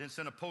 Then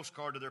sent a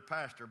postcard to their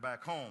pastor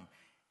back home.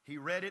 He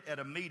read it at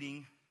a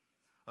meeting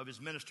of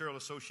his ministerial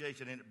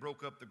association, and it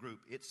broke up the group.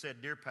 It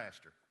said, "Dear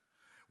Pastor,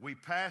 we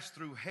passed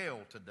through hell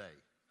today,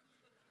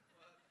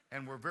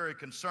 and we're very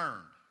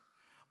concerned.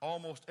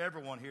 Almost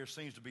everyone here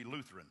seems to be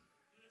Lutheran."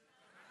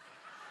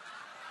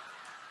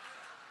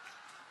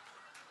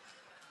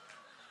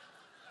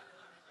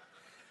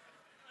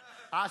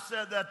 I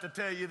said that to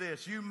tell you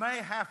this. You may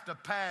have to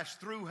pass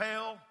through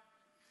hell,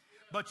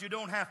 but you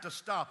don't have to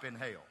stop in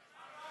hell.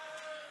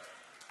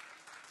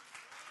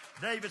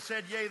 David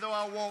said, yea, though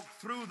I walk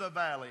through the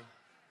valley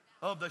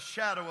of the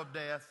shadow of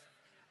death,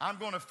 I'm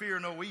going to fear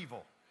no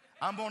evil.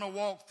 I'm going to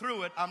walk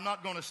through it. I'm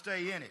not going to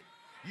stay in it.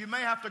 You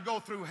may have to go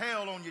through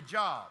hell on your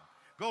job,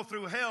 go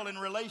through hell in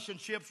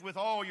relationships with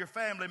all your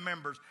family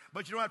members,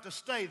 but you don't have to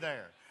stay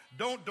there.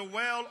 Don't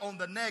dwell on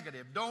the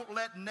negative. Don't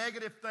let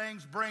negative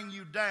things bring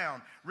you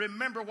down.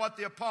 Remember what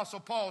the Apostle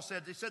Paul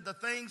said. He said, the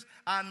things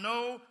I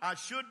know I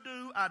should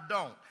do, I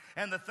don't.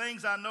 And the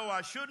things I know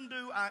I shouldn't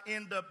do, I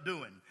end up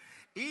doing.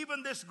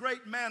 Even this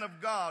great man of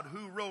God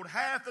who wrote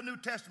half the New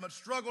Testament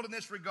struggled in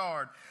this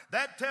regard.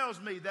 That tells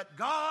me that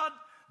God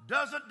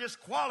doesn't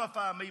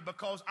disqualify me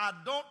because I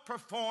don't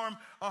perform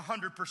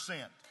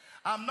 100%.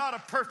 I'm not a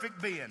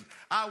perfect being.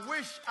 I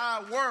wish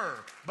I were,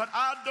 but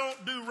I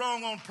don't do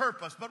wrong on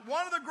purpose. But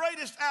one of the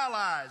greatest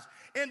allies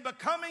in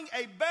becoming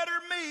a better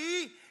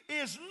me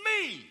is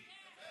me.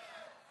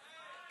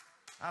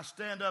 I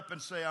stand up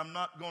and say, I'm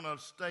not going to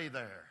stay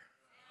there.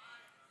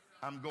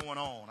 I'm going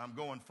on. I'm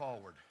going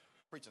forward.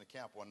 Preaching a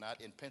camp one night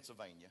in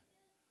Pennsylvania,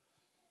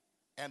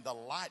 and the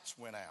lights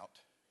went out.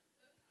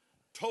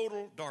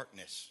 Total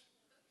darkness.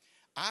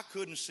 I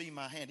couldn't see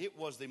my hand. It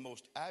was the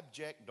most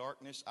abject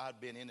darkness I'd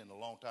been in a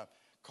long time.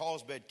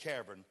 Carlsbad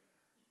Cavern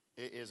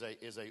is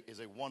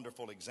a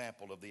wonderful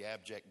example of the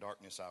abject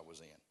darkness I was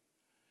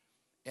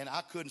in. And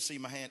I couldn't see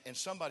my hand. And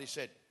somebody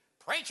said,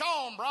 preach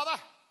on, brother.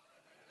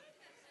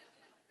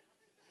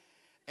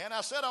 And I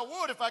said I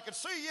would if I could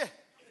see you.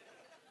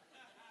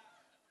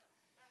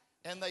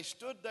 And they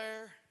stood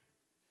there,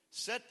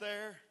 sat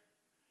there,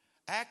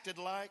 acted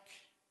like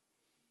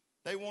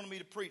they wanted me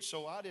to preach.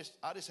 So I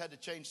just had to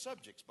change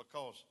subjects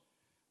because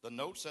the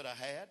notes that I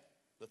had,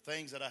 the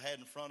things that I had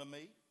in front of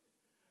me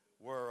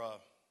were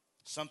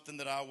something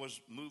that I was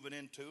moving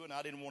into, and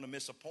I didn't want to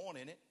miss a point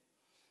in it.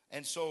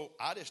 And so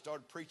I just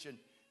started preaching,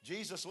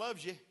 Jesus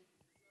loves you.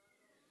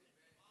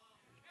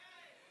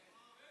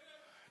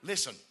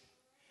 Listen,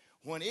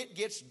 when it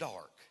gets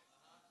dark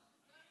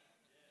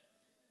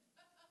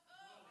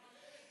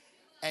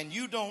and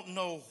you don't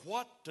know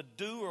what to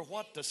do or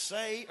what to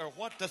say or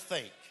what to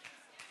think,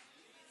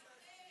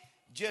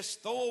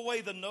 just throw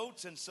away the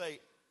notes and say,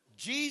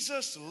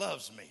 Jesus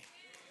loves me.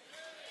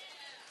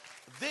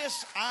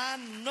 This I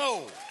know.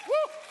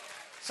 Woo!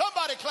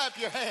 Somebody clap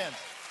your hands.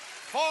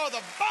 For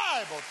the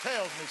Bible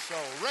tells me so.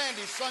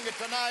 Randy sung it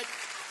tonight.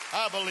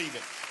 I believe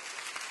it.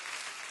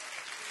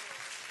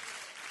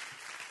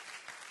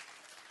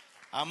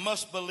 I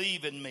must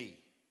believe in me.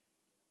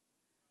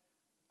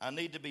 I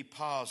need to be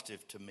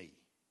positive to me.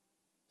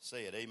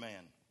 Say it,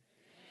 amen.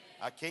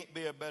 I can't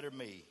be a better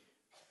me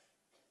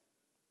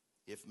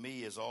if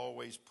me is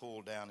always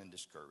pulled down and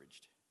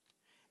discouraged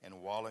and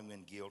wallowing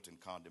in guilt and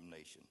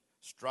condemnation.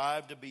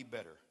 Strive to be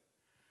better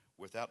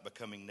without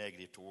becoming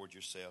negative towards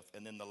yourself.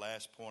 And then the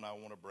last point I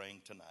want to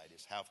bring tonight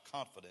is have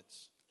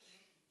confidence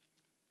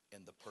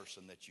in the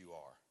person that you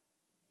are.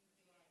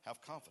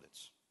 Have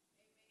confidence.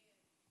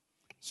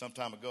 Some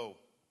time ago,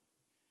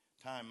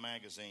 Time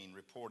magazine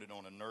reported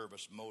on a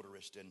nervous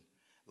motorist in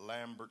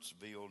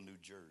Lambertsville, New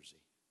Jersey.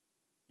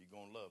 You're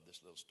going to love this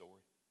little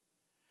story.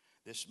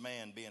 This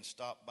man, being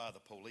stopped by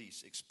the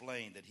police,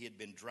 explained that he had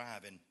been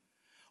driving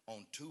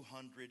on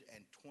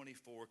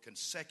 224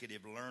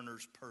 consecutive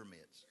learner's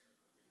permits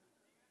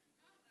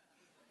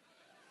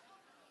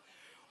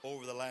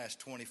over the last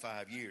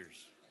 25 years.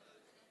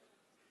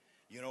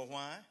 You know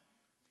why?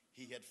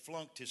 He had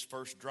flunked his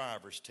first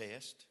driver's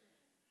test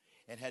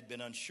and had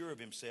been unsure of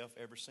himself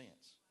ever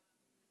since.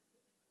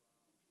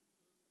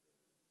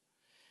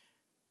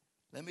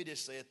 Let me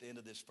just say at the end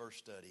of this first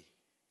study,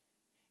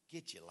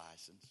 get your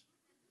license.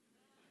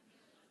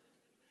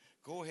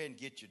 Go ahead and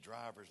get your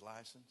driver's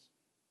license.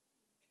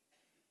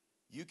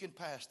 You can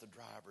pass the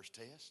driver's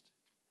test.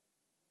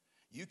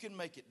 You can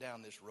make it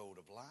down this road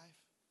of life.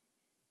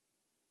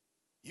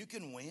 You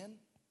can win.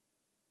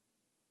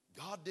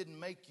 God didn't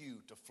make you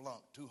to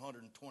flunk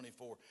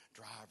 224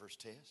 driver's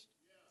tests.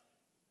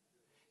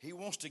 He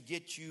wants to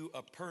get you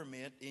a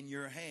permit in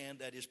your hand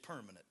that is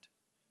permanent.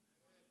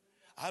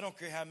 I don't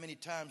care how many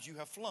times you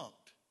have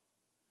flunked.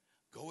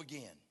 Go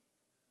again.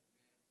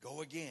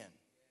 Go again.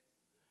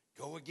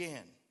 Go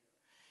again.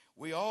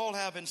 We all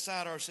have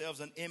inside ourselves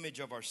an image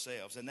of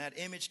ourselves, and that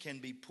image can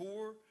be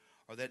poor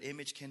or that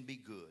image can be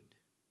good.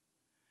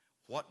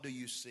 What do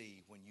you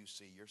see when you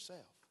see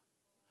yourself?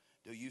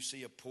 Do you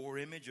see a poor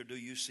image or do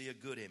you see a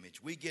good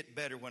image? We get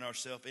better when our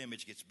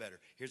self-image gets better.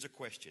 Here's a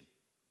question.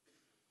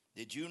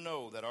 Did you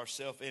know that our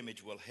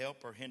self-image will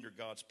help or hinder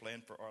God's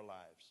plan for our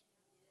lives?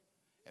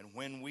 And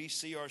when we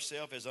see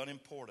ourselves as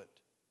unimportant,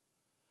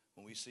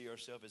 when we see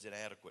ourselves as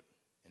inadequate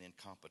and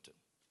incompetent,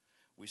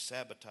 we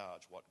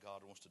sabotage what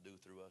God wants to do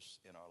through us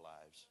in our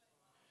lives.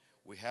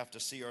 We have to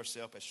see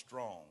ourselves as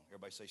strong.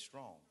 Everybody say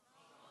strong.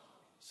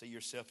 See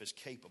yourself as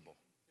capable.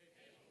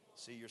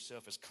 See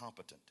yourself as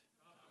competent.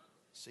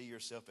 See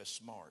yourself as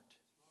smart.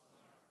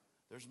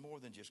 There's more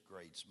than just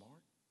grade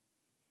smart.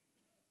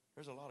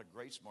 There's a lot of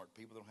grade smart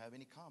people that don't have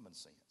any common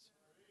sense.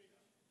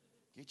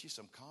 Get you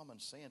some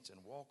common sense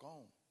and walk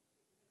on.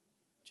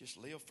 Just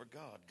live for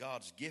God.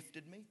 God's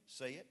gifted me.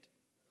 Say it.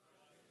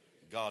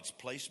 God's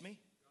placed me.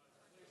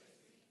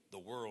 The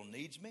world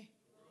needs me.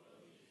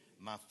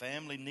 My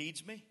family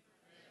needs me.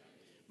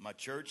 My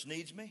church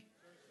needs me.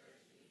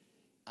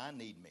 I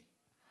need me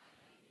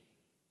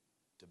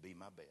to be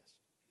my best.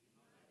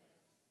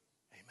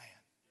 Amen.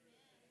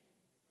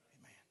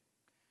 Amen.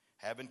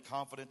 Having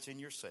confidence in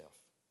yourself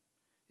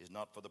is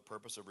not for the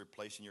purpose of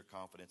replacing your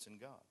confidence in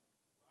God,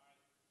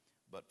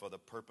 but for the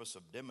purpose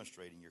of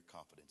demonstrating your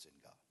confidence in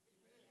God.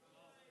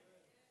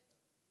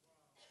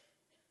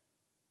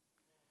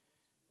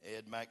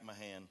 Ed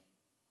McMahon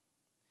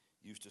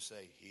used to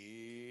say,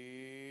 "Here's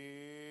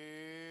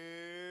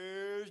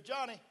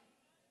Johnny."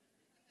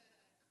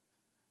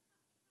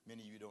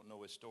 Many of you don't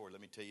know his story.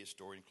 Let me tell you his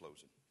story in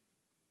closing.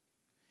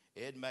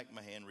 Ed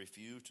McMahon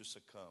refused to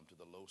succumb to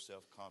the low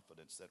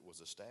self-confidence that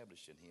was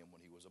established in him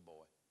when he was a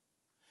boy.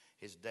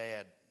 His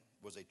dad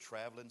was a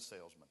traveling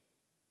salesman,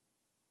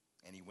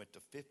 and he went to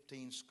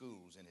 15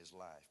 schools in his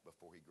life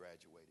before he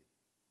graduated.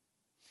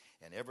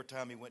 And every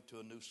time he went to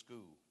a new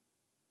school,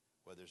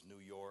 whether it's New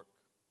York,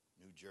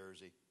 New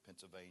Jersey,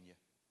 Pennsylvania,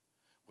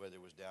 whether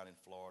it was down in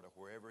Florida,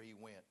 wherever he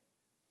went,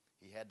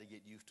 he had to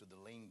get used to the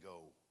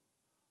lingo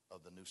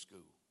of the new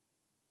school.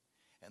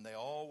 And they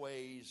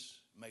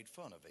always made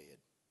fun of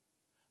Ed.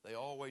 They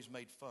always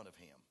made fun of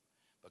him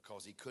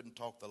because he couldn't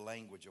talk the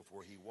language of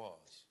where he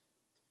was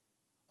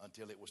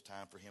until it was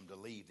time for him to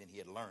leave. Then he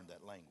had learned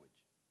that language,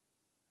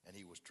 and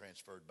he was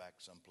transferred back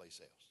someplace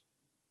else.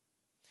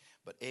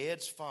 But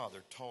Ed's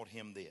father taught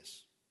him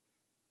this.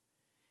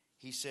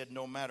 He said,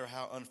 no matter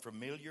how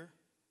unfamiliar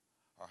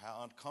or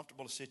how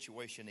uncomfortable a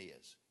situation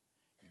is,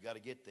 you got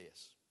to get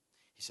this.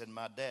 He said,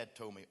 my dad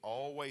told me,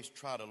 always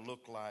try to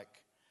look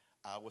like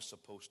I was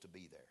supposed to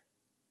be there.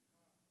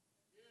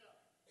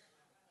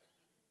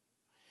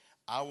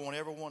 I want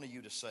every one of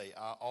you to say,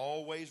 I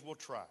always will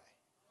try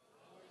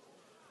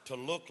to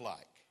look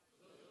like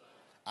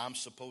I'm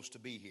supposed to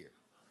be here.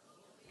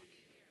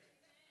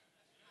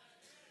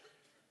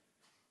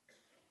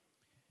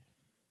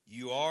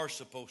 You are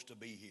supposed to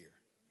be here.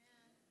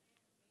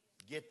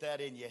 Get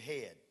that in your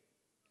head.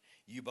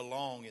 You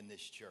belong in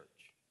this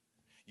church.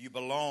 You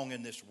belong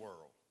in this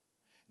world.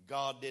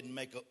 God didn't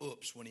make a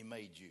oops when he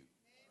made you.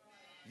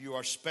 You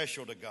are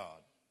special to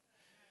God.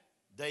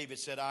 David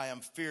said, I am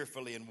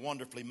fearfully and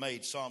wonderfully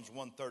made. Psalms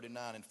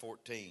 139 and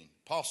 14.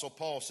 Apostle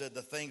Paul said,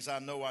 the things I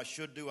know I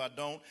should do, I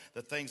don't.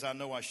 The things I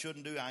know I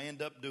shouldn't do, I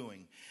end up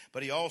doing.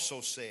 But he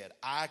also said,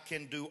 I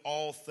can do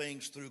all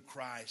things through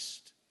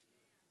Christ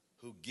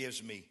who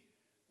gives me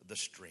the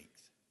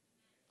strength.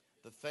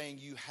 The thing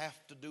you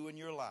have to do in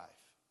your life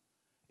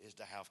is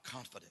to have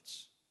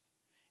confidence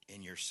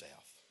in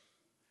yourself.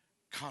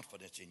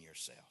 Confidence in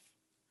yourself.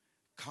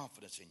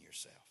 Confidence in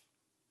yourself.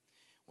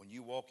 When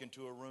you walk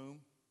into a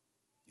room,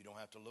 you don't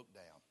have to look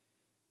down.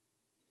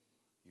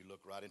 You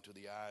look right into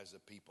the eyes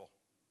of people,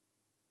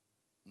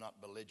 not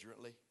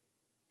belligerently,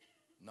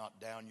 not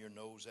down your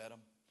nose at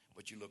them,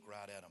 but you look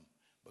right at them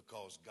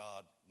because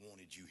God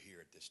wanted you here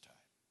at this time.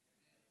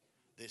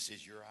 This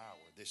is your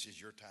hour. This is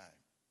your time.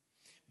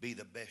 Be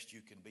the best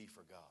you can be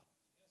for God.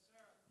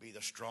 Be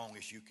the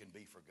strongest you can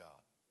be for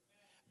God.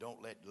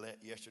 Don't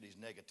let yesterday's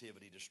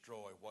negativity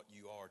destroy what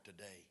you are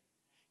today.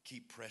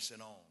 Keep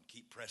pressing on.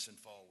 Keep pressing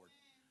forward.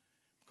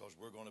 Because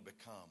we're going to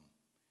become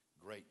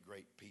great,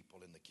 great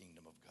people in the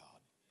kingdom of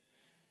God.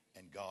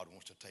 And God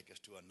wants to take us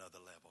to another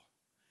level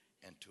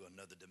and to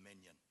another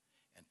dominion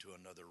and to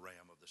another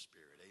realm of the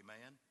Spirit.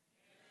 Amen?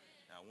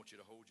 Now, I want you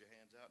to hold your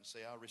hands out and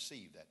say, I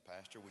receive that,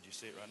 Pastor. Would you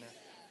say it right now?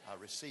 I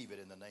receive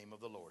it in the name of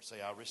the Lord.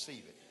 Say, I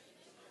receive it.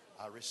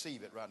 I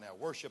receive it right now.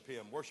 Worship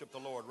him. Worship the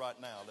Lord right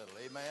now a little.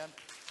 Amen?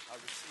 I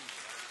receive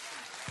it.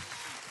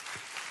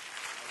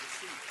 I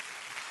receive it.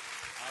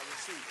 I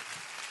receive it.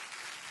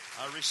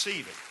 I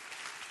receive it. I receive it.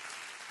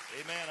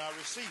 Amen. I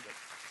receive it.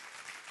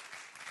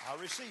 I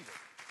receive it.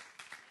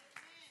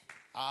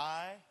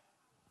 I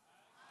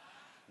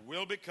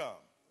will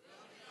become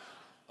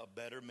a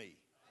better me.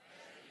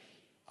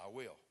 I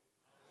will.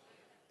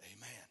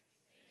 Amen.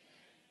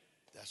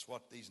 That's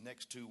what these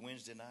next 2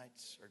 Wednesday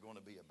nights are going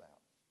to be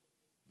about.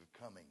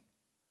 Becoming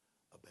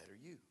a better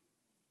you.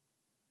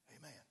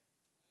 Amen.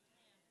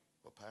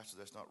 Well, Pastor,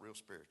 that's not real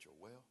spiritual.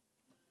 Well,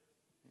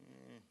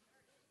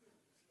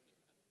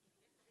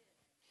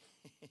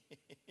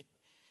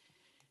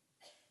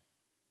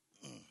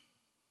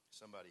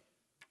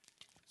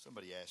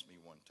 Somebody asked me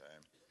one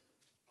time,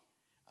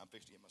 I'm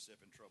fixing to get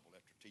myself in trouble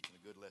after teaching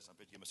a good lesson. I'm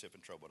fixing to get myself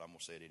in trouble, but I'm going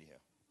to say it anyhow.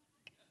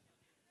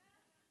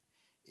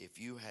 If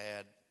you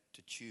had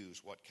to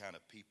choose what kind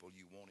of people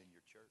you want in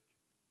your church,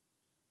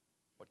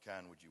 what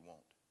kind would you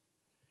want?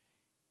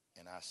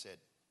 And I said,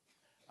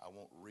 I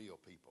want real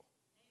people.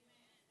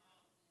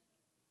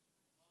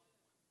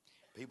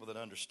 People that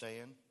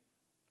understand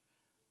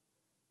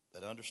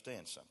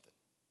something,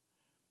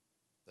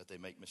 that they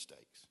make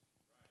mistakes.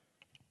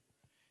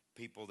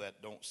 People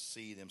that don't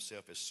see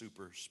themselves as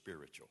super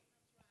spiritual,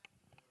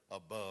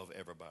 above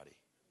everybody,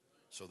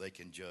 so they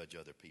can judge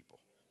other people.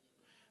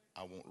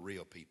 I want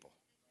real people.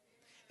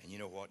 And you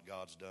know what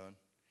God's done?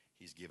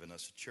 He's given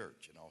us a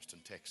church in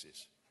Austin,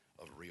 Texas,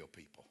 of real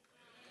people.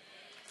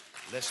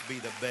 Let's be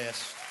the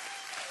best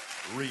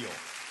real.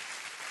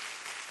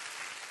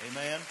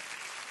 Amen?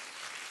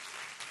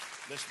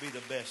 Let's be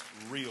the best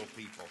real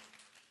people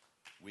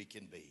we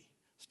can be.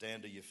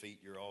 Stand to your feet.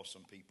 You're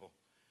awesome people.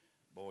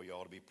 Boy, you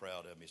ought to be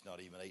proud of me. It's not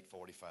even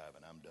 8:45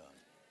 and I'm done.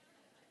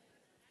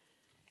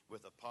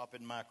 With a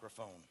popping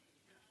microphone.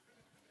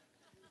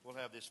 We'll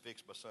have this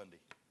fixed by Sunday.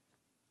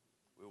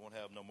 We won't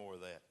have no more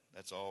of that.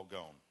 That's all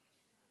gone.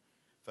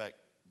 In fact,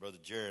 Brother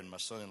Jared, my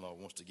son-in-law,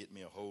 wants to get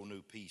me a whole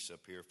new piece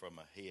up here for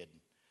my head.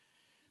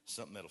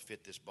 Something that'll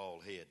fit this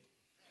bald head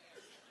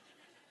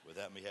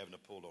without me having to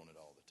pull on it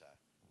all the time.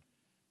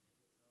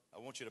 I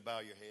want you to bow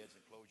your heads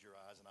and close your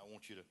eyes, and I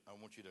want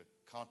you to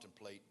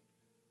contemplate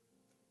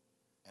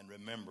and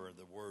remember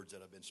the words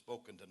that have been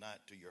spoken tonight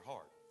to your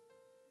heart.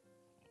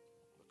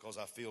 Because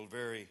I feel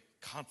very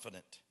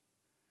confident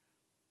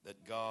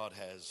that God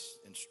has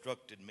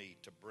instructed me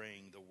to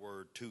bring the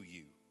word to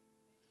you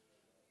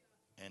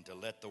and to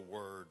let the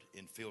word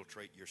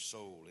infiltrate your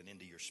soul and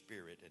into your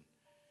spirit and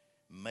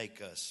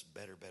make us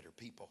better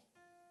people.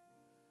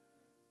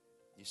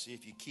 You see,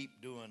 if you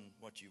keep doing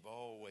what you've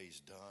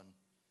always done,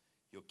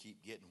 you'll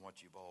keep getting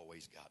what you've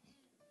always gotten.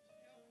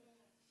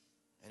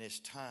 And it's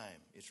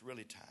time, it's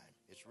really time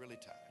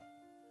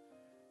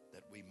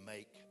that we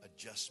make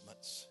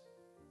adjustments.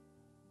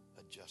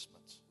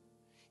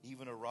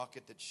 Even a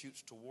rocket that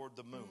shoots toward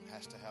the moon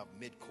has to have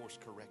mid-course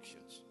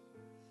corrections.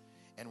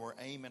 And we're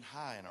aiming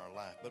high in our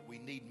life, but we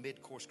need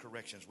mid-course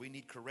corrections. We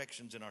need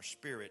corrections in our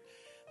spirit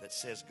that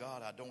says,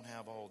 God, I don't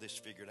have all this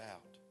figured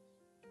out.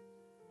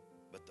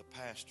 But the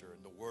pastor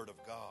and the Word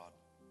of God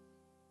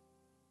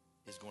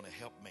is going to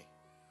help me.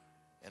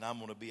 And I'm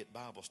going to be at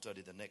Bible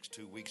study the next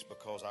 2 weeks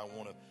because I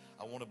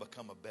want to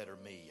become a better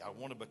me. I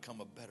want to become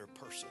a better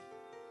person.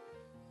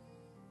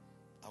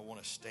 I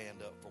want to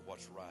stand up for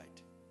what's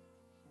right.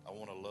 I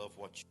want to love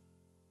what you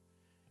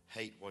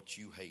hate, what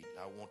you hate.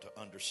 I want to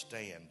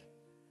understand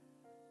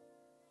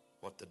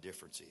what the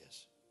difference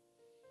is.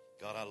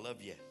 God, I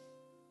love you.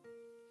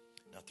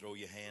 Now throw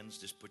your hands,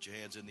 just put your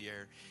hands in the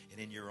air, and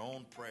in your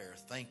own prayer,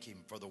 thank Him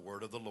for the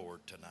word of the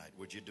Lord tonight.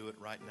 Would you do it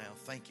right now?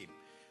 Thank Him.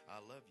 I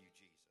love you,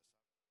 Jesus.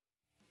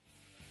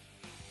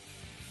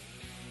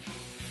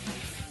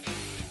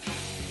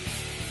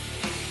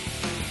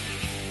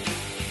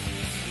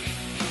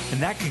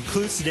 And that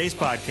concludes today's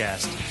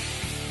podcast.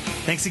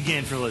 Thanks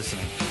again for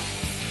listening.